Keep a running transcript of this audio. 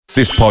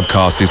This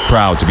podcast is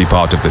proud to be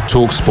part of the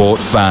TalkSport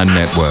Fan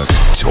Network.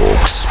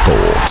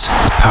 TalkSport.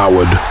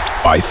 Powered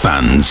by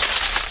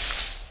fans.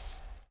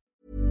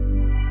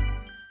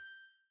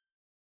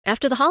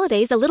 After the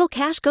holidays, a little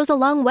cash goes a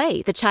long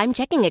way. The Chime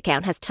checking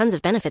account has tons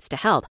of benefits to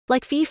help,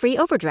 like fee-free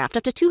overdraft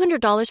up to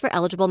 $200 for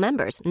eligible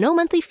members, no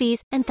monthly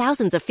fees, and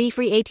thousands of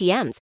fee-free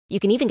ATMs. You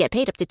can even get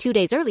paid up to 2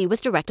 days early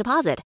with direct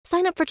deposit.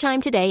 Sign up for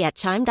Chime today at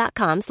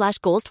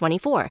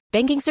chime.com/goals24.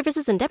 Banking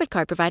services and debit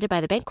card provided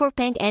by the Bancorp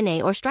Bank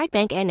N.A. or Stride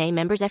Bank N.A.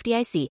 members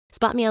FDIC.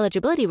 Spot me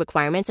eligibility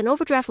requirements and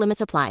overdraft limits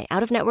apply.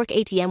 Out-of-network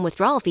ATM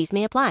withdrawal fees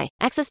may apply.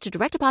 Access to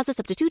direct deposits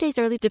up to 2 days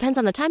early depends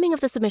on the timing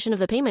of the submission of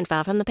the payment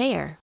file from the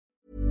payer.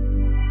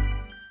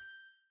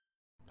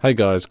 Hey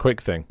guys,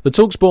 quick thing. The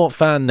TalkSport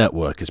Fan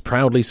Network is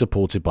proudly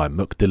supported by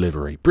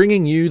McDelivery,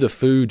 bringing you the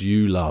food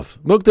you love.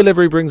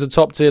 McDelivery brings a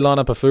top-tier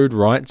lineup of food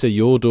right to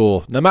your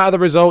door. No matter the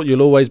result,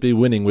 you'll always be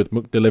winning with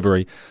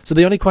McDelivery. So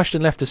the only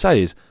question left to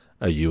say is,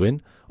 are you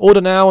in?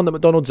 Order now on the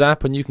McDonald's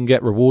app and you can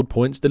get reward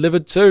points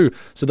delivered too.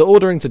 So the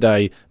ordering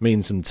today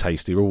means some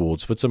tasty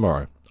rewards for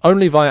tomorrow.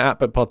 Only via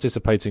app at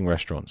participating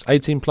restaurants.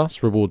 18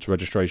 plus, rewards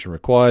registration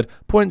required.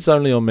 Points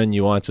only on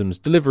menu items.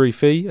 Delivery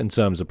fee and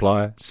terms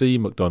apply. See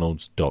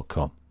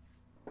mcdonalds.com.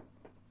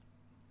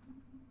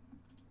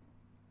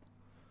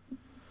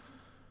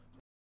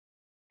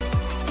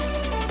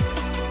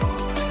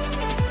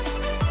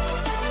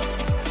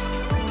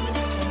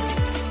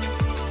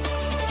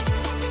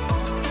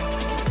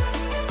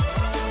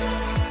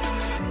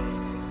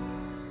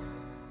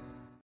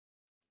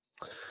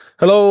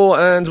 Hello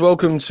and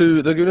welcome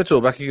to the Gooner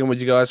Talk. Back again with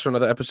you guys for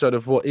another episode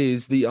of what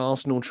is the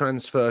Arsenal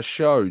Transfer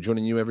Show.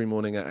 Joining you every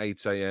morning at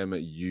 8 a.m.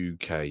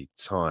 UK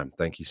time.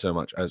 Thank you so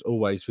much, as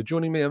always, for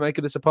joining me and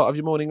making this a part of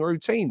your morning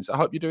routines. I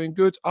hope you're doing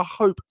good. I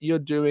hope you're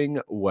doing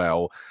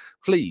well.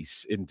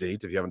 Please,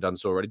 indeed, if you haven't done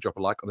so already, drop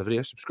a like on the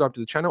video, subscribe to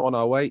the channel on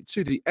our way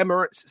to the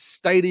Emirates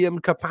Stadium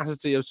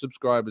capacity of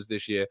subscribers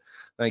this year.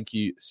 Thank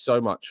you so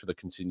much for the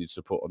continued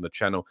support on the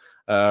channel.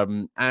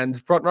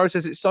 And Front Row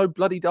says it's so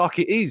bloody dark.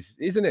 It is,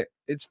 isn't it?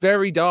 It's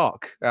very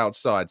dark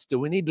outside. Still,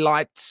 we need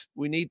light.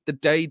 We need the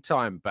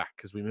daytime back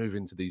as we move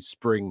into these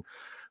spring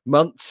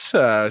months.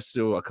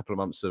 Still a couple of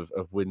months of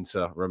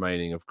winter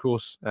remaining, of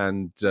course.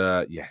 And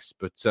yes,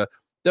 but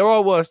there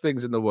are worse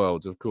things in the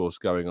world, of course,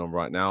 going on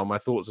right now. My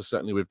thoughts are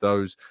certainly with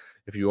those,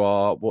 if you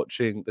are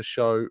watching the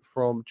show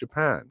from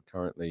Japan,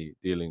 currently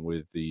dealing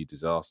with the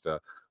disaster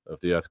of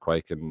the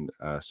earthquake and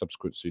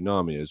subsequent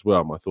tsunami as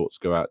well. My thoughts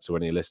go out to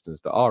any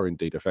listeners that are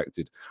indeed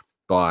affected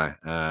by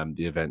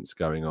the events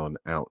going on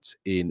out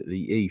in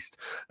the East.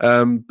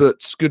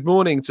 But good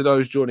morning to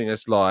those joining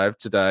us live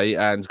today,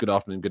 and good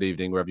afternoon, good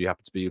evening, wherever you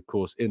happen to be, of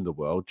course, in the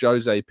world.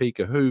 Jose,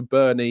 Pika, Who,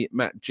 Bernie,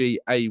 Matt G,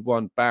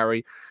 A1,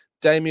 Barry,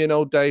 Damien,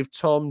 Old Dave,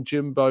 Tom,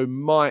 Jimbo,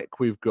 Mike.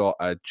 We've got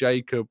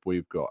Jacob.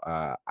 We've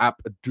got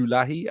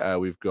Abdullahi.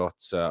 We've got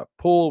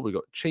Paul. We've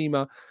got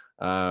Chima.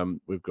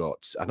 We've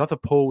got another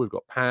Paul. We've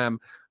got Pam,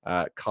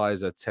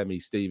 Kaiser, Temi,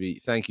 Stevie.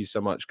 Thank you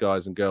so much,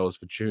 guys and girls,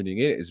 for tuning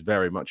in. It is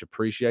very much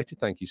appreciated.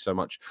 Thank you so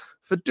much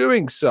for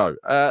doing so.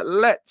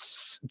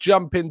 Let's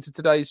jump into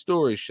today's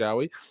stories, shall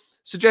we?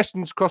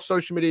 Suggestions across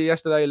social media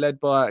yesterday, led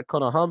by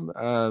Connor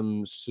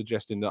Hum,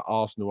 suggesting that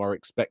Arsenal are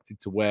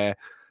expected to wear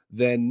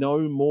their no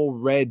more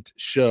red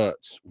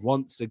shirts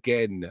once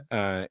again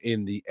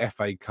in the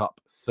FA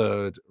Cup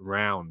third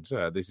round.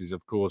 This is,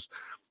 of course,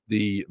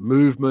 the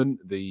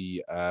movement,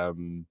 the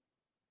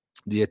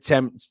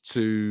attempt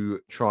to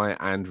try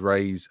and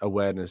raise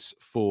awareness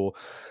for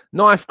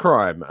knife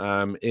crime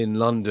in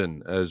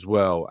London as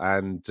well.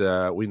 And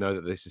we know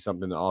that this is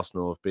something that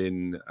Arsenal have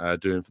been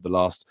doing for the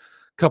last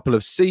couple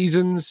of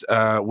seasons.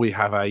 We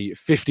have a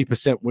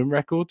 50% win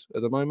record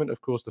at the moment.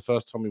 Of course, the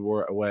first time we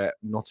wore it away at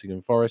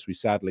Nottingham Forest, we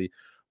sadly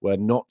were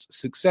not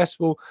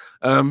successful.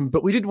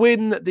 But we did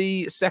win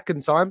the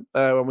second time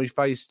when we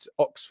faced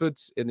Oxford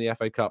in the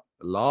FA Cup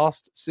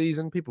last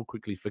season. People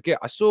quickly forget.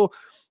 I saw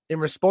in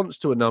response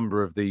to a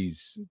number of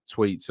these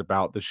tweets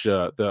about the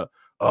shirt that,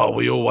 oh,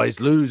 we always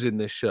lose in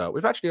this shirt.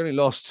 We've actually only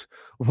lost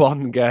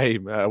one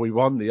game. We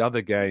won the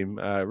other game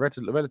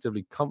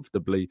relatively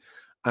comfortably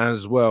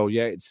as well.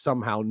 Yeah, it's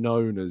somehow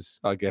known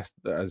as, I guess,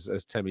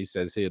 as Temi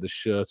says here, the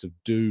shirt of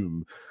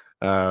doom.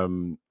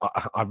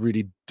 I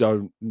really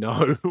don't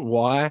know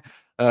why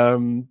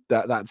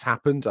that's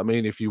happened. I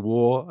mean, if you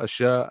wore a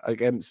shirt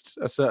against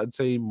a certain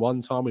team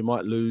one time, we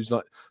might lose.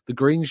 Like the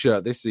green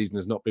shirt this season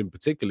has not been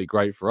particularly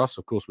great for us.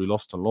 Of course, we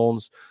lost to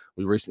Lens.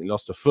 We recently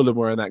lost to Fulham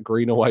wearing that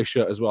green away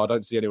shirt as well. I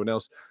don't see anyone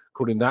else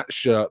calling that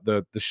shirt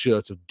the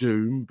shirt of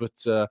doom.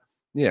 But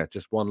yeah,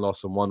 just one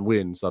loss and one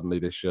win. Suddenly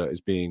this shirt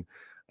is being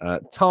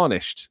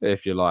tarnished,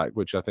 if you like,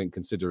 which I think,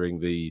 considering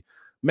the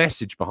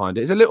message behind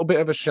it, is a little bit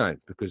of a shame,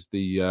 because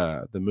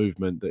the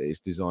movement that it's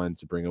designed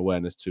to bring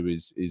awareness to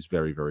is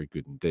very, very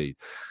good indeed.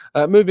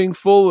 Moving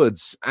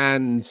forwards,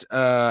 and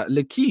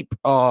L'Equipe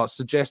are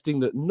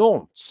suggesting that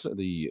Nantes,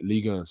 the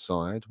Ligue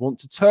side, want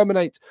to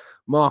terminate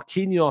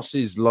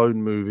Marquinhos'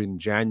 loan move in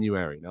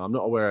January. Now, I'm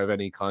not aware of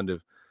any kind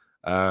of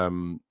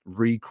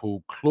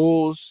recall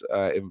clause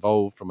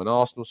involved from an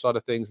Arsenal side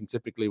of things. And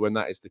typically when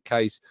that is the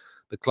case,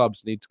 the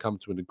clubs need to come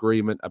to an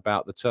agreement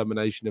about the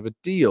termination of a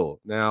deal.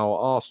 Now,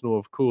 Arsenal,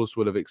 of course,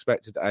 will have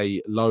expected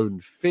a loan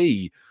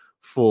fee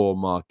for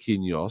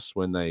Marquinhos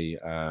when they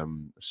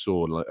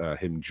saw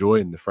him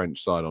join the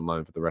French side on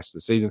loan for the rest of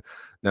the season.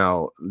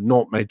 Now,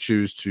 Nantes may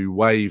choose to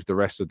waive the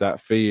rest of that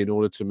fee in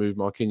order to move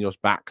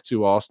Marquinhos back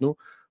to Arsenal.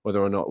 Whether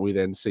or not we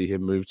then see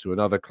him move to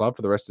another club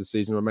for the rest of the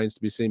season remains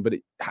to be seen. But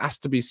it has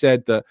to be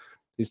said that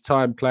his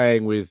time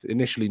playing with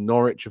initially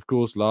Norwich, of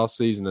course, last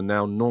season, and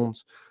now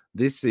Nantes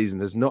this season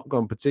has not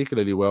gone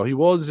particularly well. He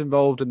was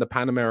involved in the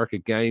Pan America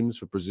Games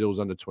for Brazil's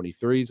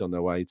under-23s on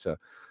their way to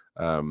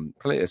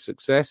plenty of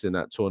success in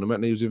that tournament.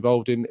 And he was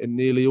involved in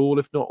nearly all,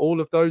 if not all,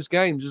 of those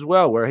games as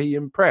well, where he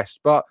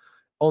impressed. But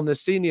on the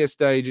senior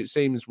stage, it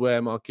seems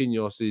where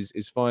Marquinhos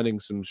is finding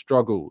some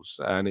struggles.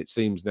 And it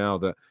seems now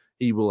that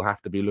he will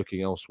have to be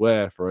looking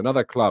elsewhere for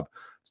another club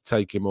to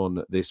take him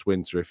on this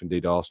winter if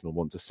indeed Arsenal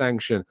want to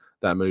sanction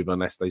that move,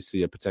 unless they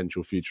see a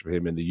potential future for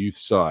him in the youth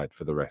side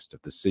for the rest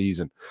of the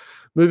season.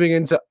 Moving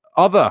into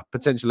other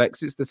potential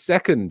exits, the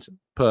second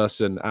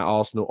person at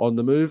Arsenal on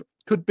the move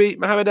could be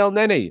Mohamed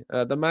Elneny.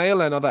 The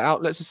Mail and other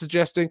outlets are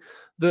suggesting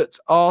that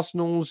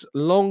Arsenal's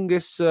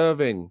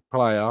longest-serving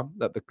player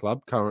at the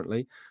club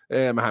currently,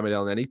 Mohamed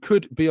Elneny,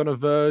 could be on a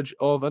verge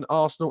of an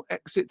Arsenal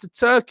exit to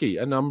Turkey.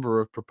 A number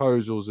of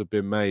proposals have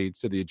been made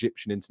to the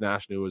Egyptian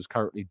international, who has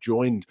currently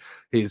joined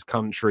his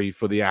country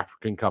for the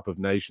African Cup of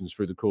Nations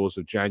through the course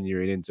of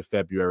January and into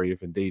February,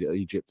 if indeed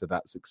Egypt are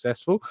that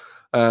successful.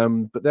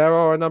 But there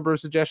are a number of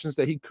suggestions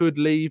that he could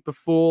leave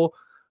before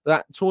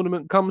that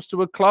tournament comes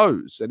to a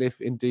close. And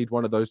if indeed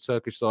one of those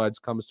Turkish sides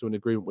comes to an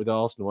agreement with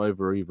Arsenal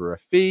over either a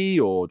fee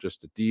or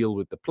just a deal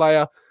with the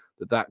player,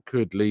 that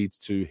could lead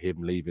to him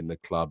leaving the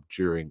club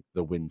during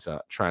the winter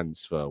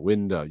transfer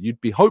window.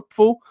 You'd be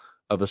hopeful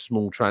of a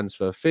small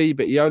transfer fee,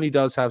 but he only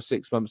does have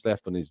 6 months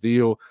left on his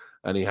deal,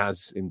 and he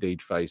has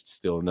indeed faced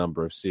still a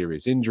number of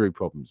serious injury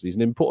problems. He's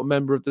an important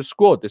member of the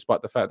squad,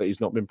 despite the fact that he's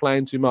not been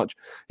playing too much.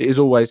 It is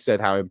always said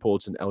how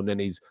important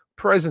Elneny's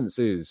presence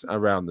is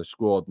around the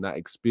squad, and that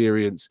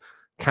experience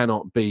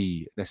cannot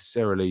be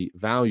necessarily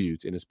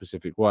valued in a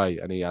specific way,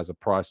 and he has a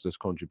priceless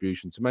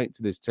contribution to make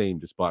to this team,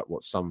 despite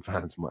what some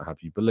fans might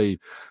have you believe.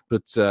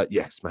 But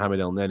yes, Mohamed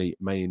Elneny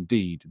may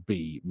indeed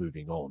be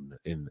moving on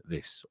in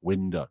this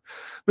window.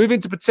 Moving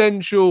to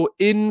potential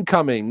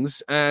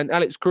incomings, and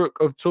Alex Crook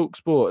of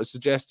TalkSport has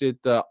suggested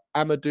that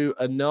Amadou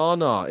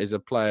Onana is a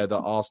player that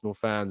Arsenal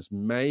fans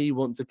may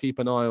want to keep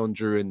an eye on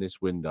during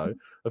this window.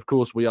 Of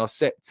course, we are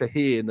set to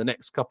hear in the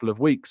next couple of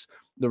weeks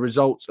the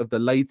results of the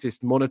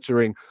latest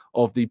monitoring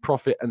of the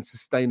profit and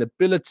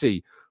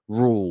sustainability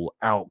rule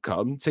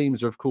outcome.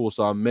 Teams, of course,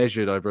 are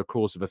measured over a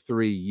course of a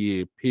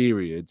 3-year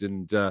period.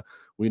 And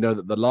we know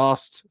that the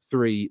last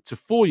 3 to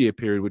 4 year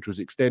period, which was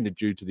extended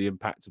due to the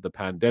impact of the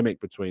pandemic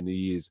between the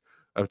years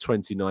of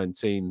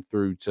 2019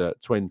 through to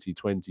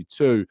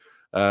 2022,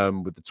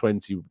 with the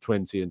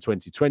 2020 and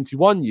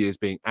 2021 years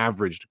being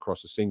averaged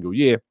across a single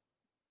year,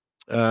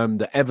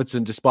 that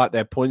Everton, despite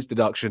their points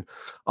deduction,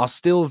 are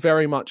still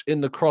very much in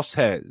the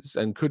crosshairs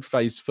and could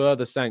face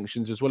further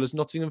sanctions, as well as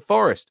Nottingham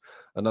Forest,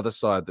 another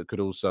side that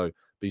could also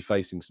be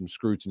facing some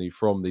scrutiny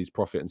from these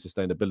profit and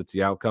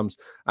sustainability outcomes.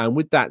 And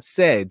with that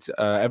said,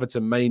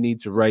 Everton may need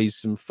to raise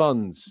some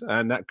funds,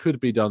 and that could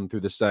be done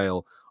through the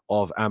sale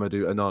of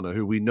Amadou Onana,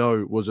 who we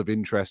know was of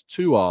interest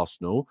to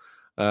Arsenal,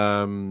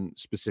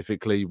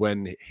 specifically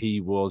when he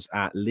was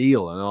at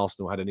Lille, and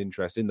Arsenal had an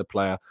interest in the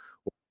player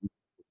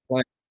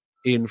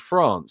in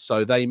France.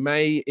 So they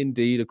may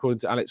indeed, according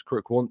to Alex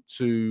Crook, want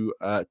to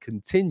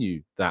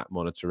continue that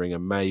monitoring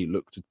and may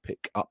look to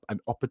pick up an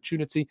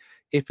opportunity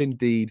if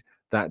indeed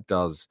that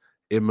does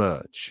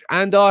emerge.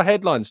 And our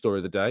headline story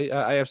of the day,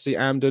 AFC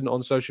Amden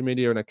on social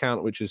media, an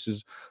account which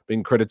has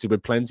been credited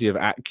with plenty of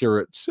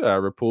accurate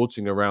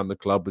reporting around the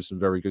club with some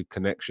very good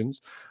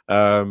connections,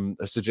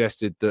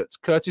 suggested that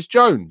Curtis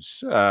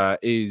Jones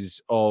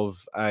is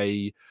of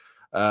a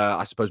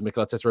I suppose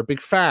Mikel Arteta are a big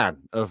fan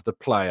of the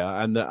player,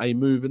 and that a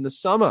move in the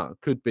summer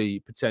could be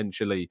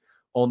potentially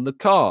on the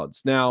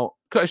cards. Now,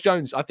 Curtis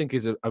Jones, I think,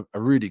 is a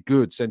really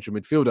good central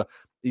midfielder.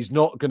 He's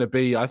not going to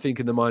be, I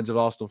think, in the minds of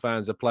Arsenal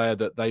fans, a player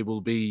that they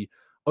will be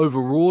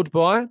overawed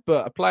by,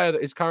 but a player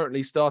that is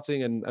currently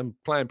starting and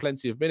playing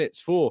plenty of minutes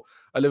for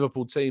a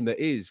Liverpool team that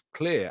is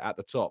clear at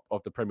the top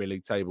of the Premier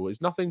League table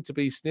is nothing to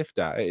be sniffed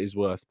at. It is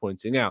worth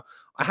pointing out.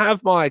 I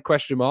have my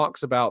question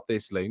marks about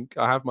this link.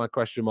 I have my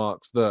question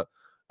marks that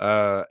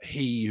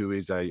he, who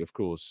is of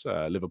course,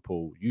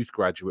 Liverpool youth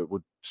graduate,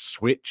 would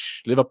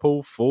switch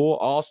Liverpool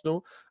for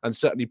Arsenal, and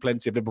certainly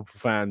plenty of Liverpool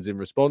fans in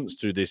response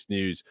to this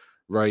news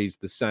raised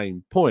the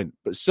same point.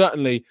 But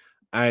certainly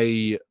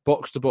a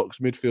box-to-box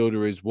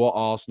midfielder is what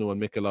Arsenal and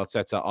Mikel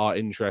Arteta are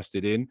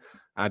interested in.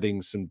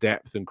 Adding some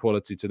depth and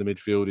quality to the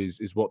midfield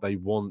is what they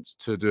want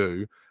to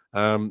do.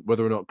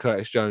 Whether or not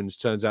Curtis Jones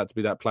turns out to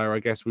be that player, I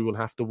guess we will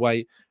have to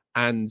wait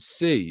and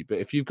see. But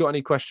if you've got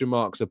any question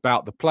marks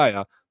about the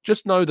player,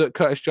 just know that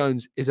Curtis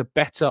Jones is a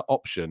better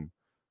option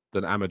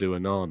than Amadou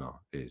Onana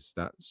is.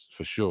 That's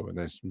for sure. And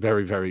there's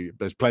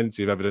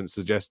plenty of evidence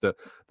to suggest that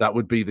that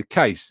would be the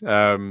case.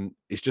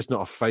 It's just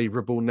not a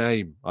favourable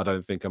name, I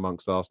don't think,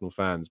 amongst Arsenal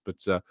fans,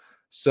 but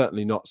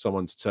certainly not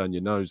someone to turn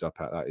your nose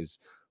up at. That is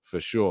for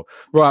sure.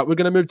 Right, we're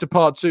going to move to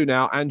part 2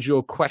 now and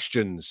your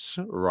questions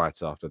right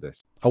after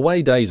this.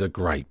 Away days are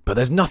great, but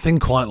there's nothing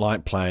quite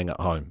like playing at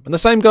home. And the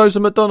same goes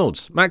for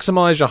McDonald's.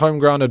 Maximise your home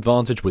ground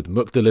advantage with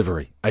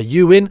McDelivery. Are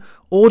you in?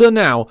 Order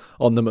now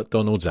on the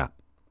McDonald's app.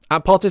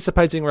 At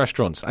participating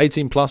restaurants,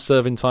 18 plus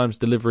serving times,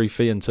 delivery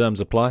fee and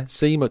terms apply.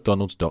 See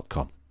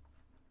mcdonalds.com.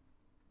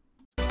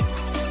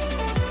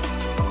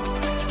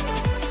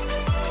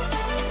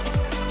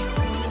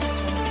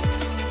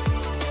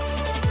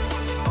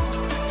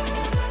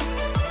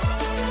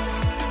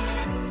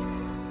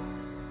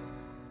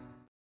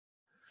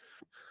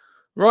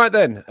 Right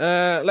then,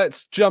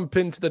 let's jump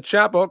into the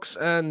chat box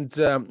and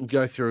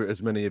go through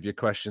as many of your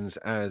questions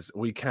as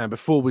we can.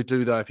 Before we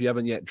do, though, if you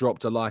haven't yet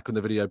dropped a like on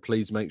the video,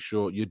 please make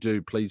sure you do.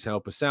 Please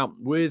help us out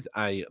with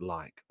a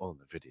like on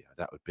the video.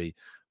 That would be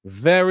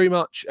very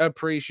much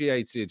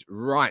appreciated.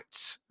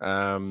 Right,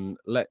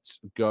 let's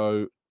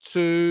go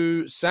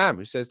to Sam,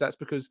 who says that's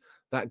because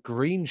that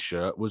green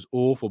shirt was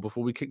awful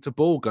before we kicked a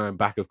ball, going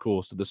back, of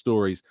course, to the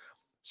stories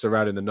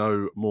surrounding the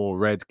no more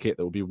red kit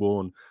that will be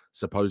worn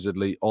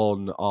supposedly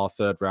on our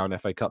third round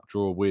FA Cup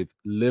draw with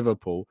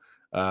Liverpool.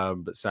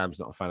 But Sam's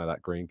not a fan of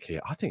that green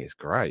kit. I think it's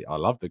great. I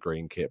love the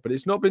green kit, but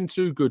it's not been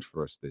too good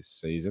for us this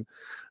season.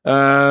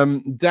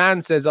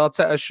 Dan says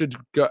Arteta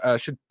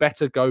should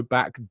better go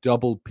back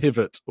double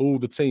pivot. All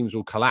the teams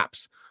will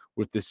collapse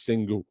with this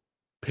single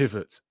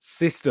pivot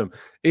system.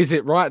 Is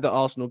it right that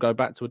Arsenal go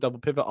back to a double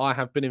pivot? I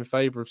have been in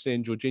favour of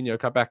seeing Jorginho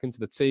come back into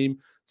the team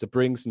to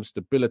bring some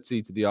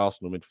stability to the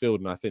Arsenal midfield,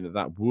 and I think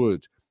that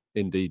would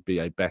indeed be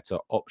a better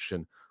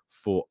option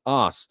for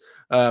us.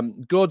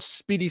 God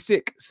Speedy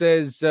Sick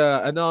says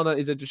Onana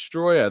is a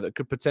destroyer that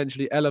could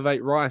potentially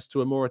elevate Rice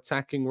to a more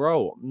attacking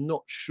role. I'm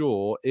not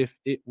sure if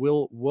it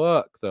will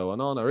work, though.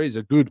 Onana is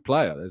a good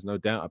player. There's no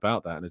doubt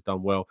about that, and has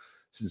done well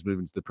since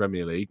moving to the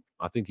Premier League.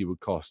 I think he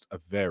would cost a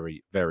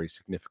very, very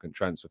significant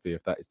transfer fee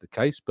if that is the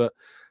case, but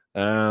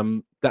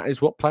that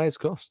is what players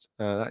cost.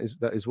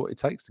 That is what it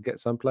takes to get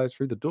some players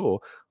through the door.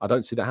 I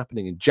don't see that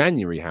happening in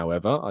January,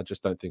 however. I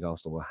just don't think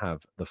Arsenal will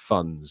have the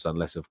funds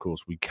unless, of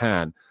course, we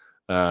can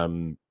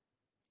find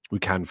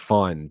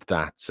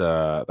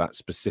that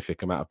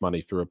specific amount of money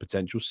through a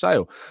potential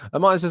sale.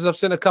 Martin says, I've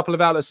seen a couple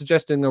of outlets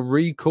suggesting a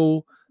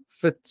recall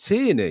for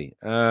Tierney.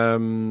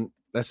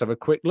 Let's have a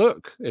quick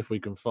look if we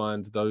can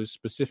find those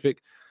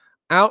specific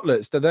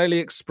outlets. The Daily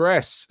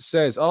Express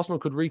says Arsenal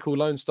could recall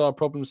Lone Star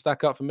problems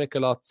stack up for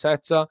Mikel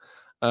Arteta.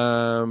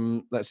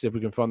 Let's see if we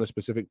can find the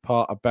specific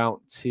part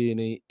about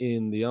Tierney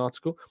in the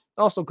article.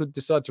 Arsenal could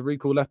decide to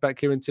recall left-back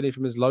Kieran Tierney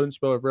from his loan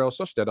spell of Real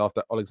Sociedad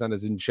after Alexander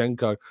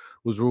Zinchenko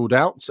was ruled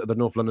out. The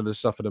North Londoners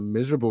suffered a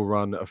miserable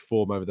run of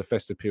form over the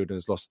festive period and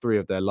has lost 3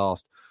 of their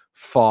last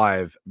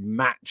 5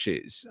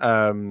 matches.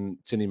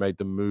 Tierney made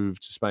the move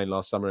to Spain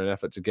last summer in an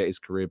effort to get his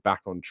career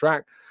back on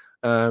track.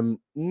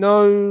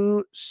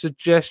 No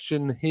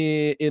suggestion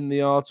here in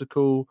the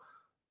article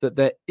that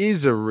there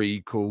is a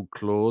recall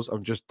clause.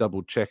 I'm just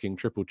double checking,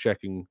 triple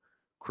checking,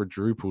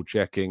 quadruple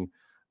checking.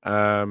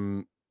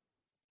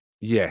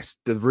 Yes,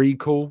 the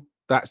recall,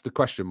 that's the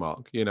question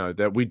mark,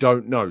 that we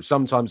don't know.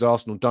 Sometimes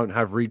Arsenal don't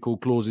have recall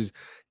clauses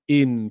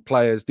in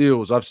players'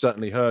 deals. I've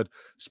certainly heard,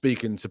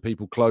 speaking to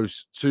people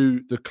close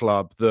to the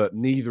club, that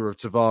neither of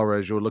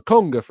Tavares or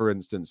Lokonga, for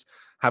instance,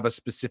 have a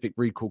specific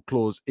recall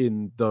clause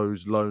in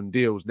those loan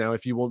deals. Now,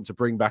 if you want to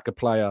bring back a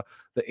player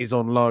that is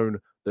on loan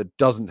that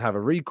doesn't have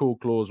a recall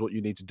clause, what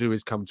you need to do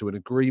is come to an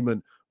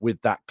agreement with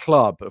that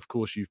club. Of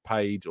course, you've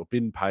paid or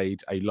been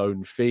paid a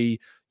loan fee.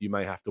 You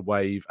may have to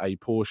waive a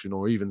portion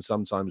or even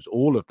sometimes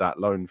all of that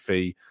loan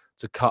fee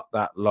to cut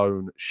that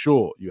loan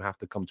short. You have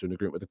to come to an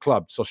agreement with the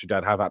club.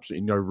 Sociedad have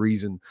absolutely no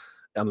reason,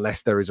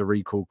 unless there is a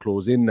recall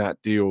clause in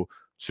that deal,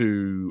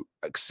 to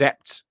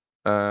accept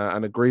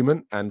an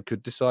agreement and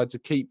could decide to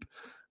keep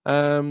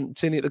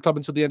Tierney at the club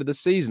until the end of the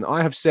season.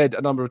 I have said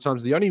a number of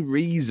times the only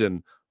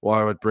reason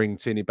why I would bring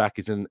Tierney back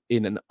is in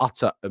an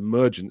utter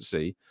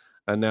emergency.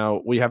 And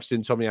now we have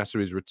seen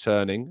Tomiyasu is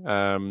returning.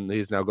 He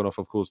has now gone off,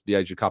 of course, to the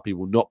Asia Cup. He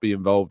will not be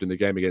involved in the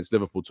game against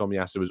Liverpool.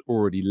 Tomiyasu has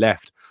already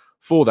left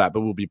for that,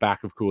 but will be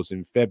back, of course,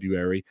 in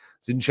February.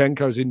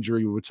 Zinchenko's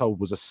injury, we were told,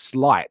 was a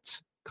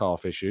slight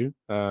calf issue.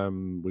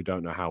 We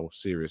don't know how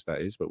serious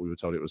that is, but we were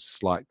told it was a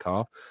slight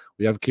calf.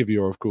 We have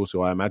Kivior, of course,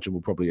 who I imagine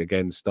will probably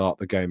again start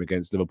the game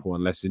against Liverpool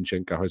unless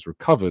Zinchenko has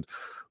recovered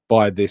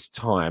by this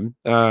time.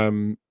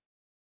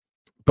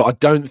 But I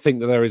don't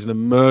think that there is an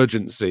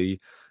emergency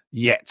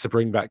yet to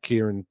bring back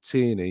Kieran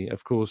Tierney,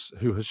 of course,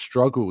 who has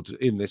struggled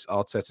in this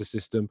Arteta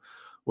system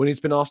when he's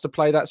been asked to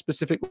play that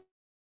specific.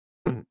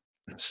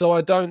 So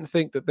I don't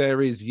think that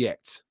there is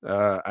yet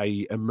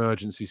a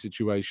emergency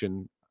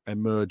situation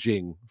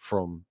emerging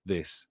from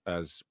this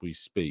as we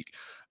speak.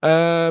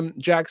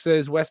 Jack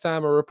says West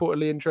Ham are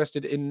reportedly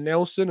interested in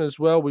Nelson as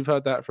well. We've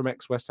heard that from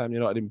ex-West Ham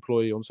United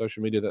employee on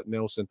social media that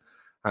Nelson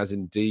has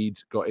indeed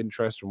got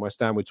interest from West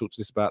Ham. We talked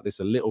about this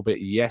a little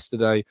bit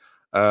yesterday.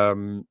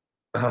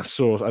 I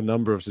saw a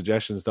number of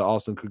suggestions that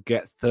Arsenal could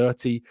get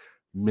 £30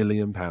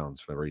 million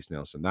for Reiss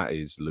Nelson. That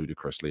is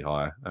ludicrously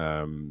high.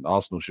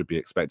 Arsenal should be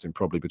expecting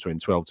probably between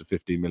 12 to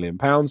 15 million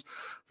pounds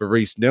for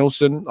Reiss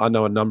Nelson. I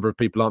know a number of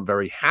people aren't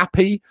very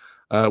happy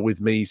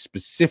with me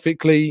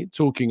specifically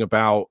talking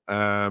about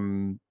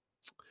the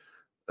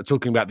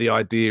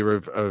idea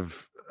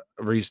of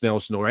Reiss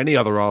Nelson or any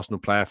other Arsenal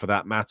player for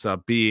that matter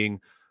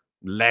being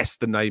less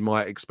than they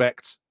might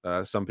expect.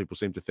 Some people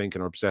seem to think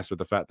and are obsessed with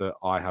the fact that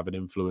I have an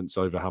influence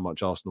over how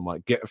much Arsenal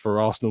might get for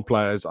Arsenal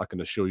players. I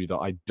can assure you that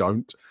I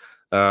don't.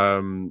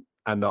 And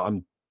that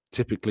I'm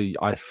typically,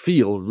 I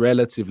feel,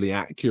 relatively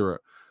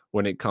accurate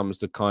when it comes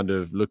to kind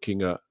of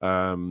looking at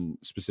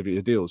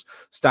specific deals.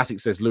 Static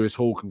says Lewis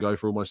Hall can go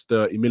for almost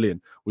 30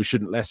 million. We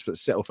shouldn't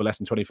settle for less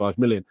than 25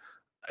 million.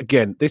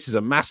 Again, this is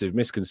a massive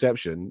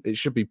misconception. It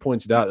should be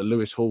pointed out that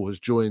Lewis Hall has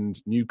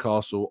joined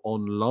Newcastle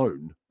on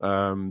loan.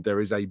 There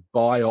is a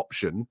buy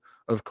option,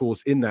 of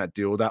course, in that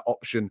deal. That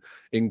option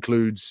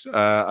includes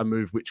a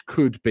move which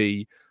could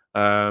be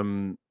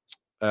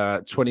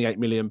 £28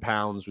 million with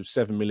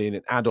 £7 million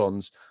in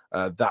add-ons.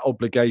 That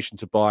obligation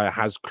to buy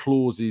has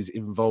clauses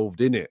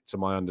involved in it, to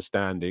my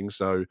understanding.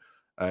 So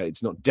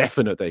it's not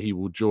definite that he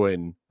will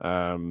join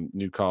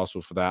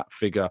Newcastle for that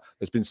figure.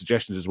 There's been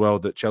suggestions as well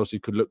that Chelsea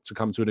could look to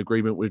come to an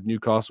agreement with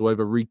Newcastle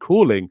over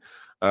recalling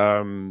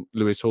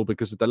Lewis Hall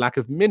because of the lack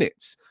of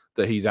minutes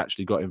that he's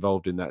actually got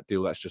involved in that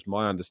deal. That's just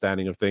my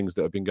understanding of things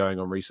that have been going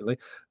on recently.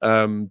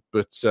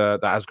 But that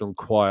has gone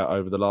quiet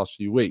over the last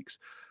few weeks.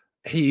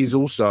 He is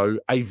also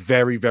a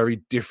very, very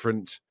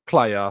different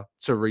player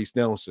to Reiss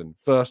Nelson.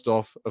 First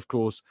off, of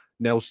course,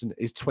 Nelson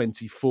is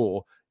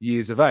 24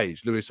 years of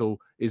age. Lewis Hall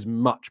is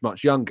much,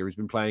 much younger. He's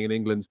been playing in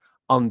England's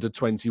under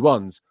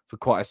 21s for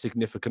quite a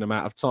significant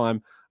amount of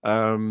time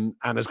and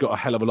has got a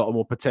hell of a lot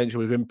more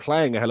potential. He's been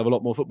playing a hell of a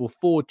lot more football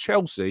for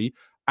Chelsea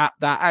at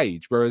that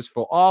age. Whereas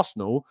for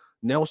Arsenal,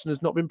 Nelson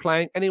has not been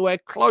playing anywhere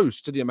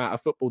close to the amount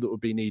of football that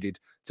would be needed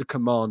to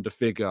command a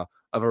figure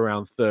of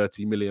around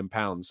 £30 million.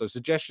 So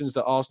suggestions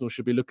that Arsenal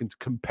should be looking to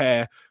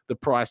compare the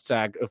price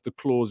tag of the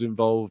clause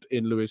involved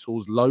in Lewis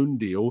Hall's loan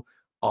deal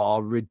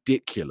are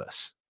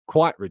ridiculous.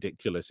 Quite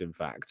ridiculous, in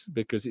fact,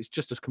 because it's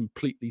just a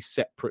completely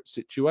separate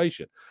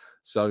situation.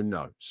 So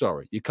no,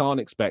 sorry, you can't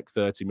expect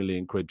 30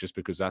 million quid just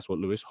because that's what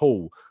Lewis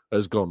Hall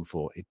has gone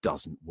for. It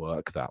doesn't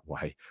work that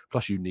way.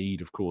 Plus you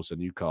need, of course, a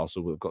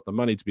Newcastle who have got the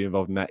money to be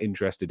involved in that,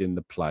 interested in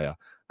the player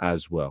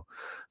as well.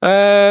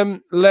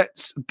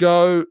 Let's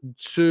go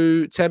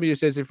to Temi, who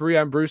says, if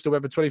Rhian Brewster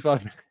went for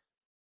 25 million.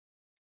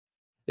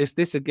 It's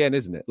this again,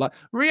 isn't it? Like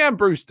Rhian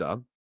Brewster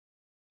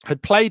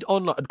had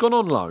gone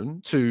on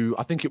loan to,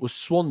 I think it was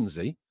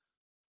Swansea.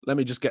 Let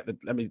me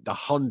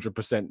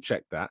 100%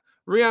 check that.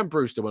 Rhian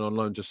Brewster went on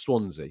loan to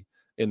Swansea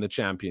in the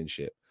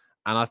Championship,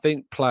 and I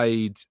think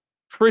played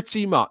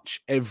pretty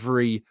much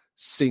every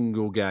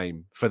single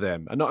game for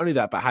them. And not only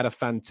that, but had a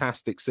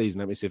fantastic season.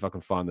 Let me see if I can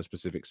find the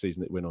specific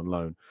season that he went on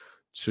loan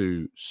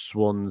to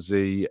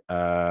Swansea.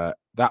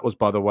 That was,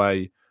 by the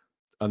way,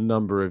 a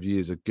number of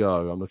years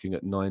ago. I'm looking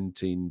at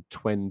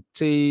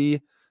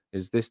 1920.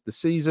 Is this the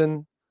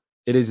season?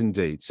 It is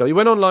indeed. So he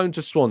went on loan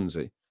to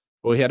Swansea.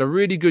 Well, he had a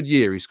really good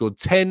year. He scored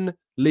 10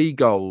 league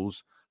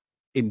goals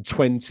in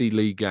 20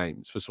 league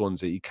games for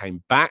Swansea. He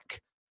came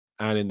back,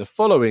 and in the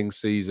following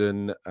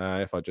season,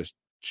 if I just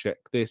check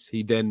this,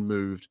 he then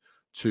moved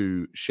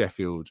to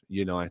Sheffield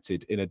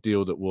United in a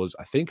deal that was,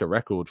 I think, a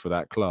record for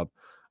that club.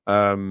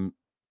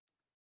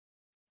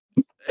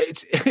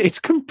 It's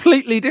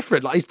completely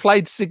different. Like, he's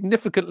played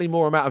significantly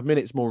more amount of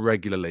minutes more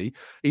regularly.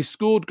 He's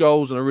scored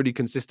goals on a really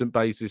consistent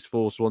basis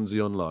for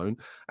Swansea on loan.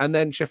 And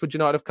then Sheffield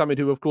United have come in,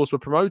 who, of course, were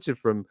promoted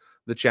from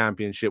the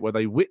Championship, where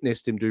they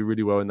witnessed him do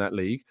really well in that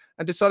league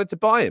and decided to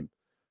buy him.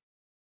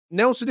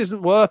 Nelson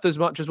isn't worth as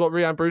much as what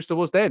Rhian Brewster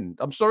was then.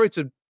 I'm sorry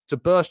to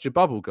burst your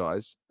bubble,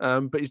 guys,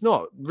 but he's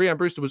not. Rhian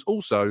Brewster was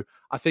also,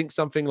 I think,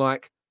 something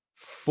like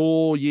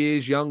 4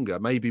 years younger,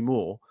 maybe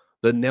more,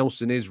 than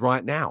Nelson is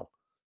right now.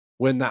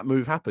 When that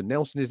move happened,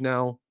 Nelson is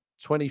now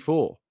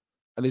 24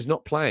 and is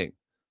not playing.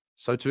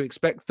 So to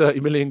expect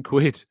 30 million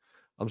quid,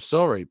 I'm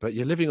sorry, but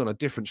you're living on a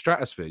different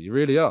stratosphere. You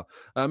really are.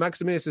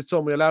 Maximilian says,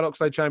 Tom, we allowed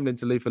Oxlade-Chamberlain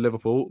to leave for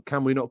Liverpool.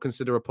 Can we not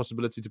consider a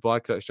possibility to buy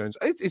Curtis Jones?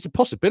 It's a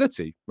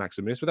possibility,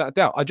 Maximilian, without a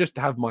doubt. I just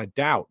have my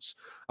doubts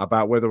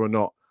about whether or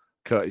not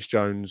Curtis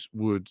Jones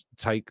would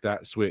take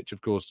that switch.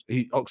 Of course,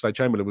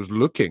 Oxlade-Chamberlain was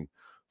looking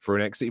for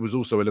an exit. He was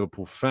also a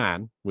Liverpool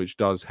fan, which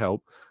does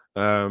help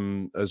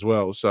as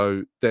well.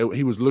 So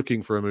he was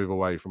looking for a move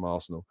away from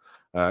Arsenal.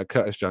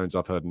 Curtis Jones,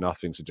 I've heard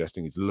nothing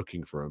suggesting he's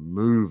looking for a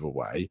move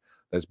away.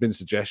 There's been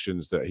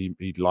suggestions that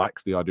he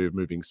likes the idea of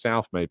moving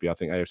south. Maybe I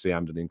think AFC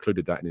Amden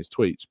included that in his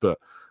tweets. But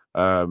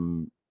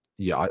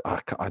yeah,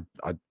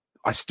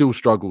 I still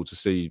struggle to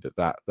see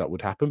that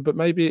would happen, but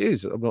maybe it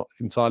is. I'm not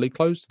entirely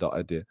close to that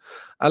idea.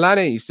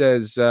 Elneny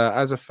says,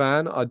 as a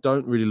fan, I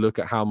don't really look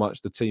at how much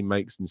the team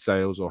makes in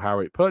sales or how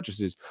it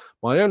purchases.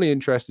 My only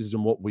interest is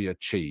in what we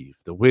achieve.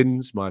 The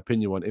wins, my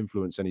opinion, won't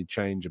influence any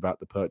change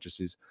about the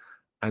purchases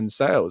and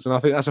sales. And I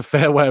think that's a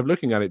fair way of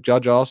looking at it.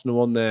 Judge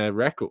Arsenal on their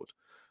record.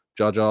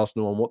 Judge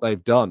Arsenal on what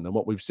they've done. And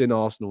what we've seen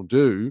Arsenal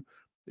do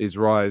is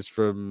rise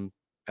from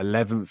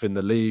 11th in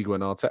the league when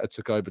Arteta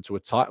took over to a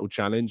title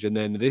challenge. And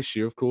then this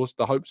year, of course,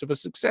 the hopes of a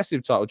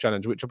successive title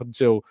challenge, which up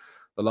until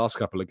the last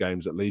couple of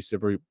games, at least,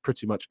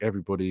 pretty much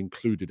everybody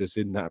included us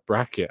in that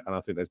bracket. And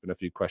I think there's been a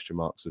few question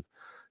marks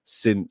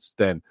since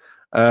then.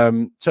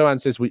 Toan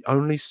says, we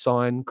only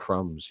sign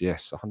crumbs.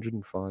 Yes,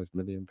 £105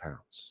 million.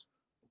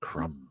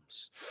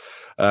 Crumbs.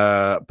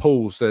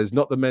 Paul says,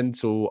 not the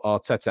mental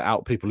Arteta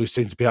out people who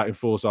seem to be out in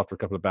force after a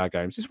couple of bad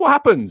games. It's what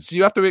happens.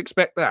 You have to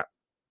expect that.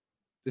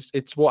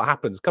 It's what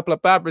happens. A couple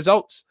of bad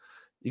results,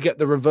 you get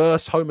the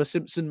reverse Homer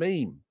Simpson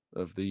meme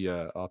of the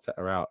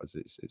Arteta out, as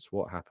it's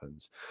what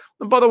happens.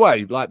 And by the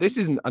way, like, this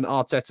isn't an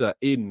Arteta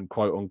in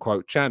quote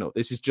unquote channel.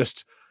 This is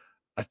just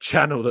a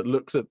channel that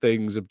looks at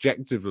things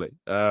objectively.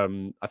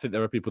 I think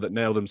there are people that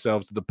nail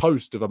themselves to the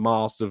post of a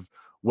mass of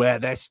where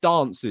their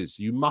stance is.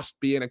 You must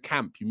be in a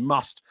camp. You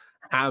must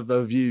have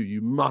a view.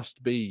 You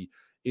must be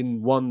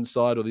in one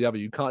side or the other.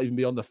 You can't even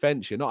be on the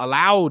fence. You're not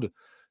allowed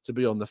to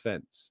be on the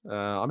fence.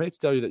 I'm here to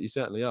tell you that you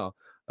certainly are.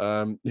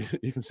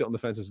 You can sit on the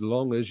fence as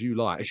long as you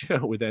like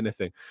with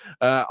anything.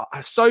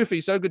 Sophie,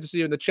 so good to see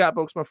you in the chat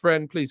box, my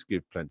friend. Please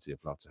give plenty of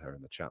love to her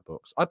in the chat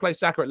box. I'd play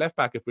Saka at left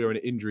back if we were in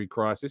an injury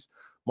crisis.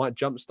 Might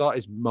jumpstart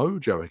his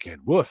mojo again.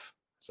 Woof.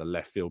 It's a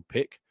left field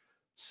pick.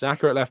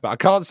 Saka at left back. I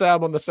can't say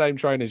I'm on the same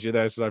train as you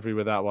there, Sophie,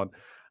 with that one.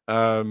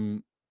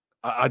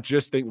 I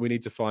just think we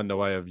need to find a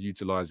way of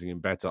utilising him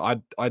better.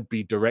 I'd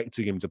be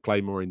directing him to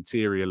play more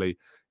interiorly,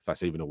 if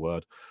that's even a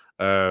word.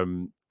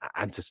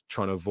 And to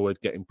try and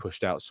avoid getting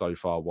pushed out so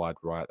far wide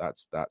right.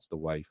 That's the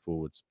way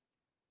forwards.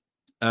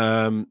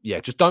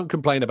 Just don't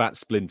complain about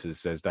splinters,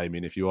 says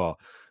Damien, if you are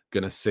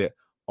going to sit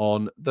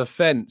on the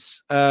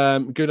fence.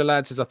 Guna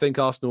Lad says, I think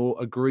Arsenal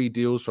agree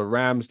deals for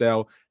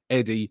Ramsdale,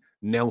 Eddie,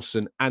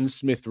 Nelson and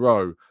Smith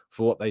Rowe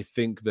for what they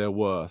think they're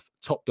worth.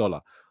 Top dollar.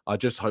 I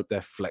just hope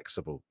they're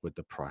flexible with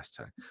the price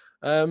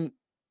tag.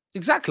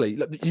 Exactly.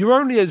 Look, you're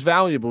only as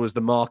valuable as the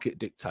market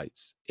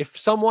dictates. If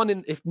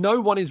no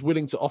one is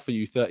willing to offer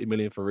you 30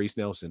 million for Reece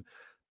Nelson,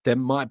 there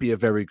might be a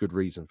very good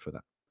reason for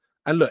that.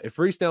 And look, if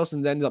Reece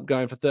Nelson ends up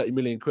going for 30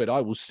 million quid, I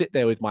will sit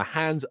there with my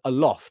hands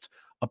aloft,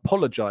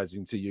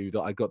 apologizing to you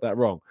that I got that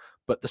wrong.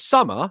 But the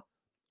summer,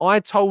 I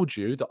told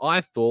you that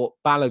I thought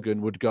Balogun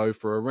would go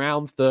for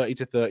around 30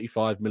 to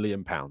 35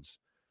 million pounds.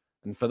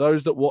 And for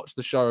those that watch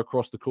the show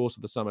across the course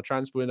of the summer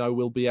transfer window,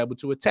 will be able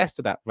to attest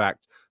to that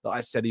fact that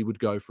I said he would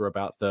go for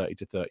about 30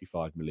 to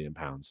 35 million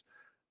pounds.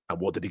 And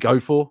what did he go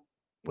for?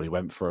 Well, he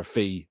went for a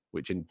fee,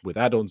 which with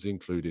add-ons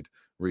included,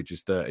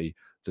 reaches 30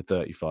 to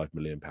 35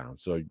 million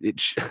pounds. So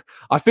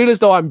I feel as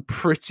though I'm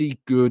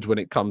pretty good when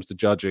it comes to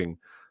judging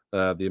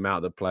the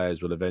amount that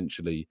players will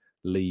eventually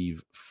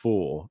leave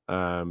for.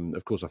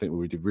 Of course, I think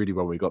we did really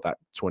well when we got that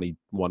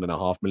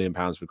 £21.5 million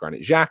for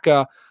Granit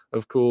Xhaka.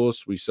 Of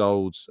course, we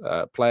sold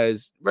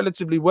players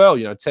relatively well.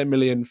 10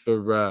 million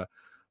for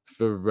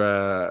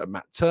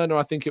Matt Turner,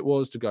 I think it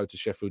was, to go to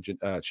Sheffield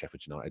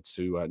United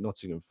to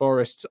Nottingham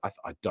Forest.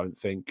 I don't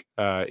think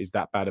is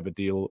that bad of a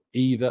deal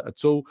either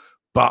at all.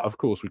 But of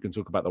course, we can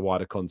talk about the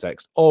wider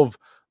context of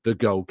the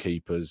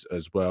goalkeepers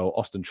as well.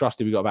 Austin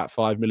Trusty, we got about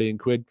 5 million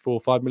quid for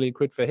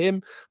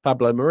him.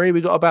 Pablo Mari,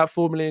 we got about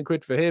 4 million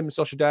quid for him.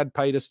 Sociedad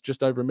paid us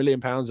just over £1 million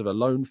of a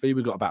loan fee.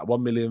 We got about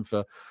 1 million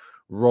for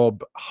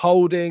Rob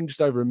Holding,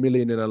 just over £1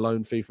 million in a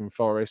loan fee from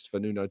Forest for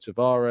Nuno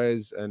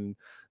Tavares, and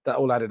that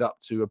all added up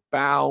to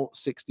about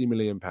 £60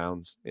 million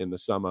in the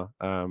summer.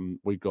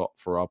 We got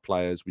for our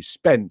players. We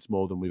spent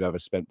more than we've ever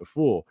spent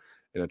before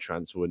in a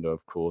transfer window.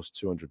 Of course,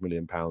 £200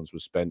 million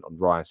was spent on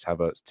Rice,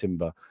 Havertz,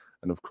 Timber,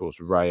 and of course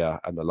Raya,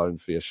 and the loan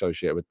fee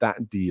associated with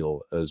that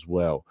deal as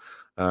well.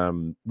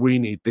 We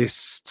need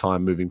this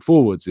time moving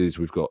forwards is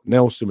we've got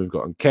Nelson, we've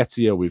got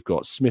Nketiah, we've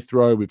got Smith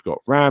Rowe, we've got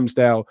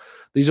Ramsdale.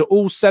 These are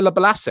all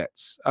sellable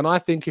assets. And I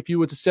think if you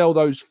were to sell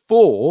those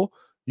four,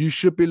 you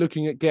should be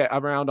looking at get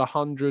around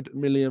 £100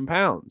 million.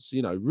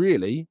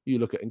 Really, you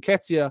look at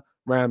Nketiah,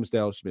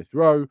 Ramsdale, Smith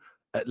Rowe,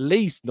 at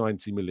least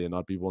 90 million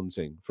I'd be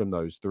wanting from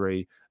those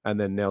three. And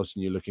then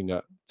Nelson, you're looking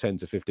at 10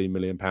 to 15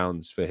 million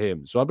pounds for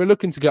him. So I'd be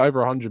looking to get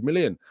over 100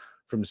 million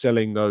from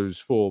selling those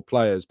four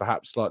players,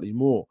 perhaps slightly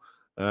more.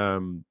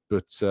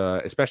 But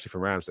especially for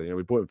Ramsdale,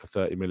 we bought him for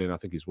 30 million. I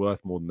think he's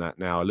worth more than that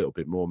now, a little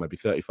bit more, maybe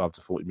 35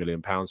 to 40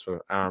 million pounds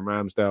for Aaron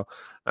Ramsdale.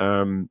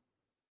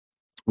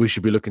 We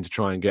should be looking to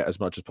try and get as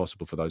much as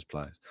possible for those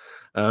players.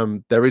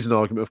 There is an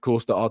argument, of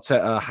course, that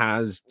Arteta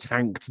has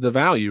tanked the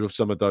value of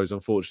some of those.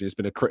 Unfortunately, it's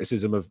been a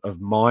criticism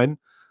of mine.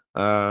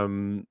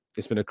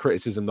 It's been a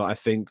criticism that I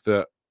think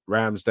that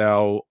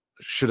Ramsdale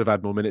should have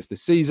had more minutes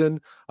this season.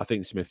 I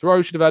think Smith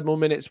Rowe should have had more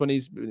minutes when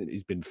he's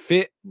been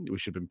fit. We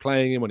should have been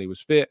playing him when he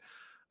was fit.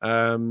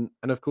 And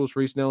of course,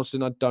 Reece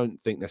Nelson, I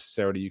don't think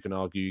necessarily you can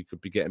argue you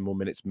could be getting more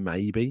minutes,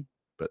 maybe.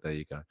 But there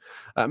you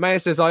go. Mayer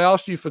says, I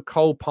asked you for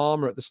Cole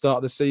Palmer at the start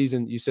of the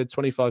season. You said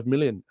 25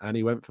 million and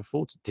he went for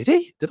 40. Did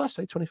he? Did I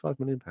say 25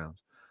 million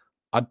pounds?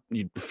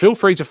 You feel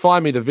free to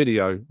find me the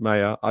video,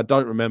 Mayer. I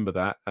don't remember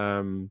that.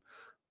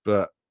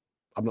 But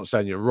I'm not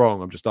saying you're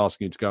wrong. I'm just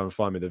asking you to go and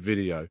find me the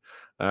video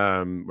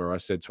where I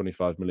said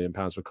 £25 million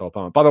for Cole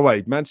Palmer. By the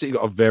way, Man City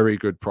got a very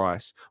good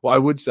price. What I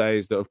would say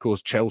is that, of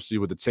course, Chelsea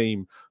were the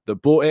team that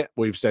bought it.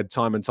 We've said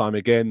time and time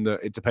again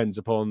that it depends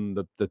upon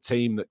the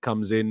team that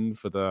comes in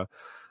for the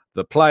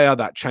player.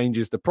 That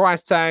changes the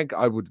price tag.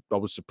 I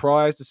was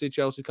surprised to see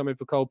Chelsea come in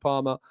for Cole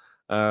Palmer.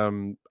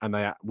 And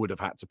they would have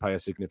had to pay a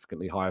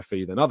significantly higher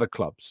fee than other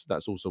clubs.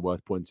 That's also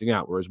worth pointing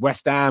out. Whereas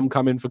West Ham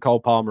come in for Cole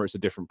Palmer, it's a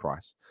different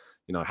price.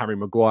 Harry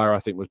Maguire, I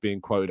think, was being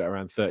quoted at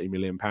around £30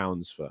 million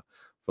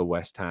for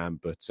West Ham,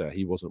 but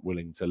he wasn't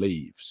willing to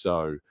leave.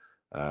 So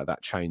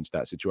that changed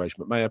that situation.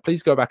 But may I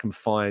please go back and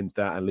find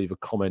that and leave a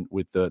comment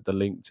with the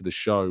link to the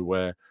show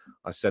where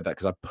I said that,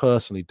 because I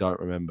personally don't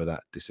remember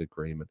that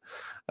disagreement.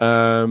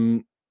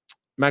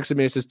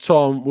 Maximir says,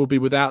 Tom will be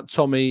without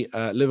Tommy.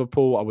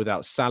 Liverpool are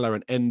without Salah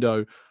and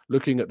Endo.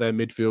 Looking at their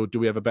midfield, do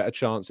we have a better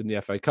chance in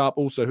the FA Cup?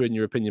 Also, who in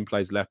your opinion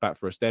plays left back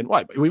for us then?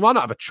 Wait, we might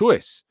not have a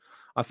choice.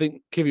 I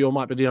think Kivior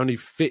might be the only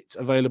fit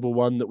available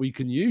one that we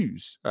can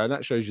use. And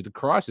that shows you the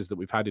crisis that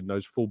we've had in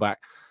those fullback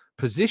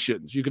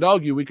positions. You could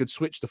argue we could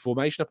switch the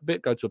formation up a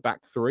bit, go to a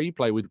back three,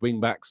 play with wing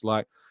backs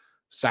like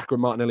Saka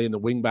and Martinelli in the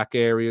wing back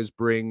areas,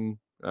 bring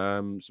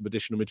some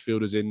additional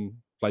midfielders in,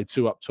 play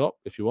two up top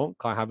if you want,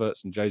 Kai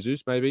Havertz and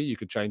Jesus maybe. You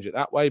could change it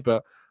that way,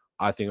 but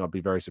I think I'd be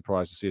very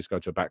surprised to see us go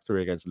to a back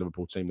three against a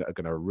Liverpool team that are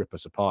going to rip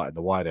us apart in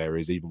the wide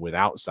areas, even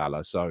without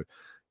Salah. So,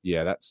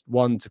 yeah, that's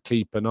one to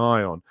keep an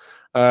eye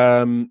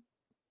on.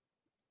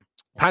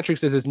 Patrick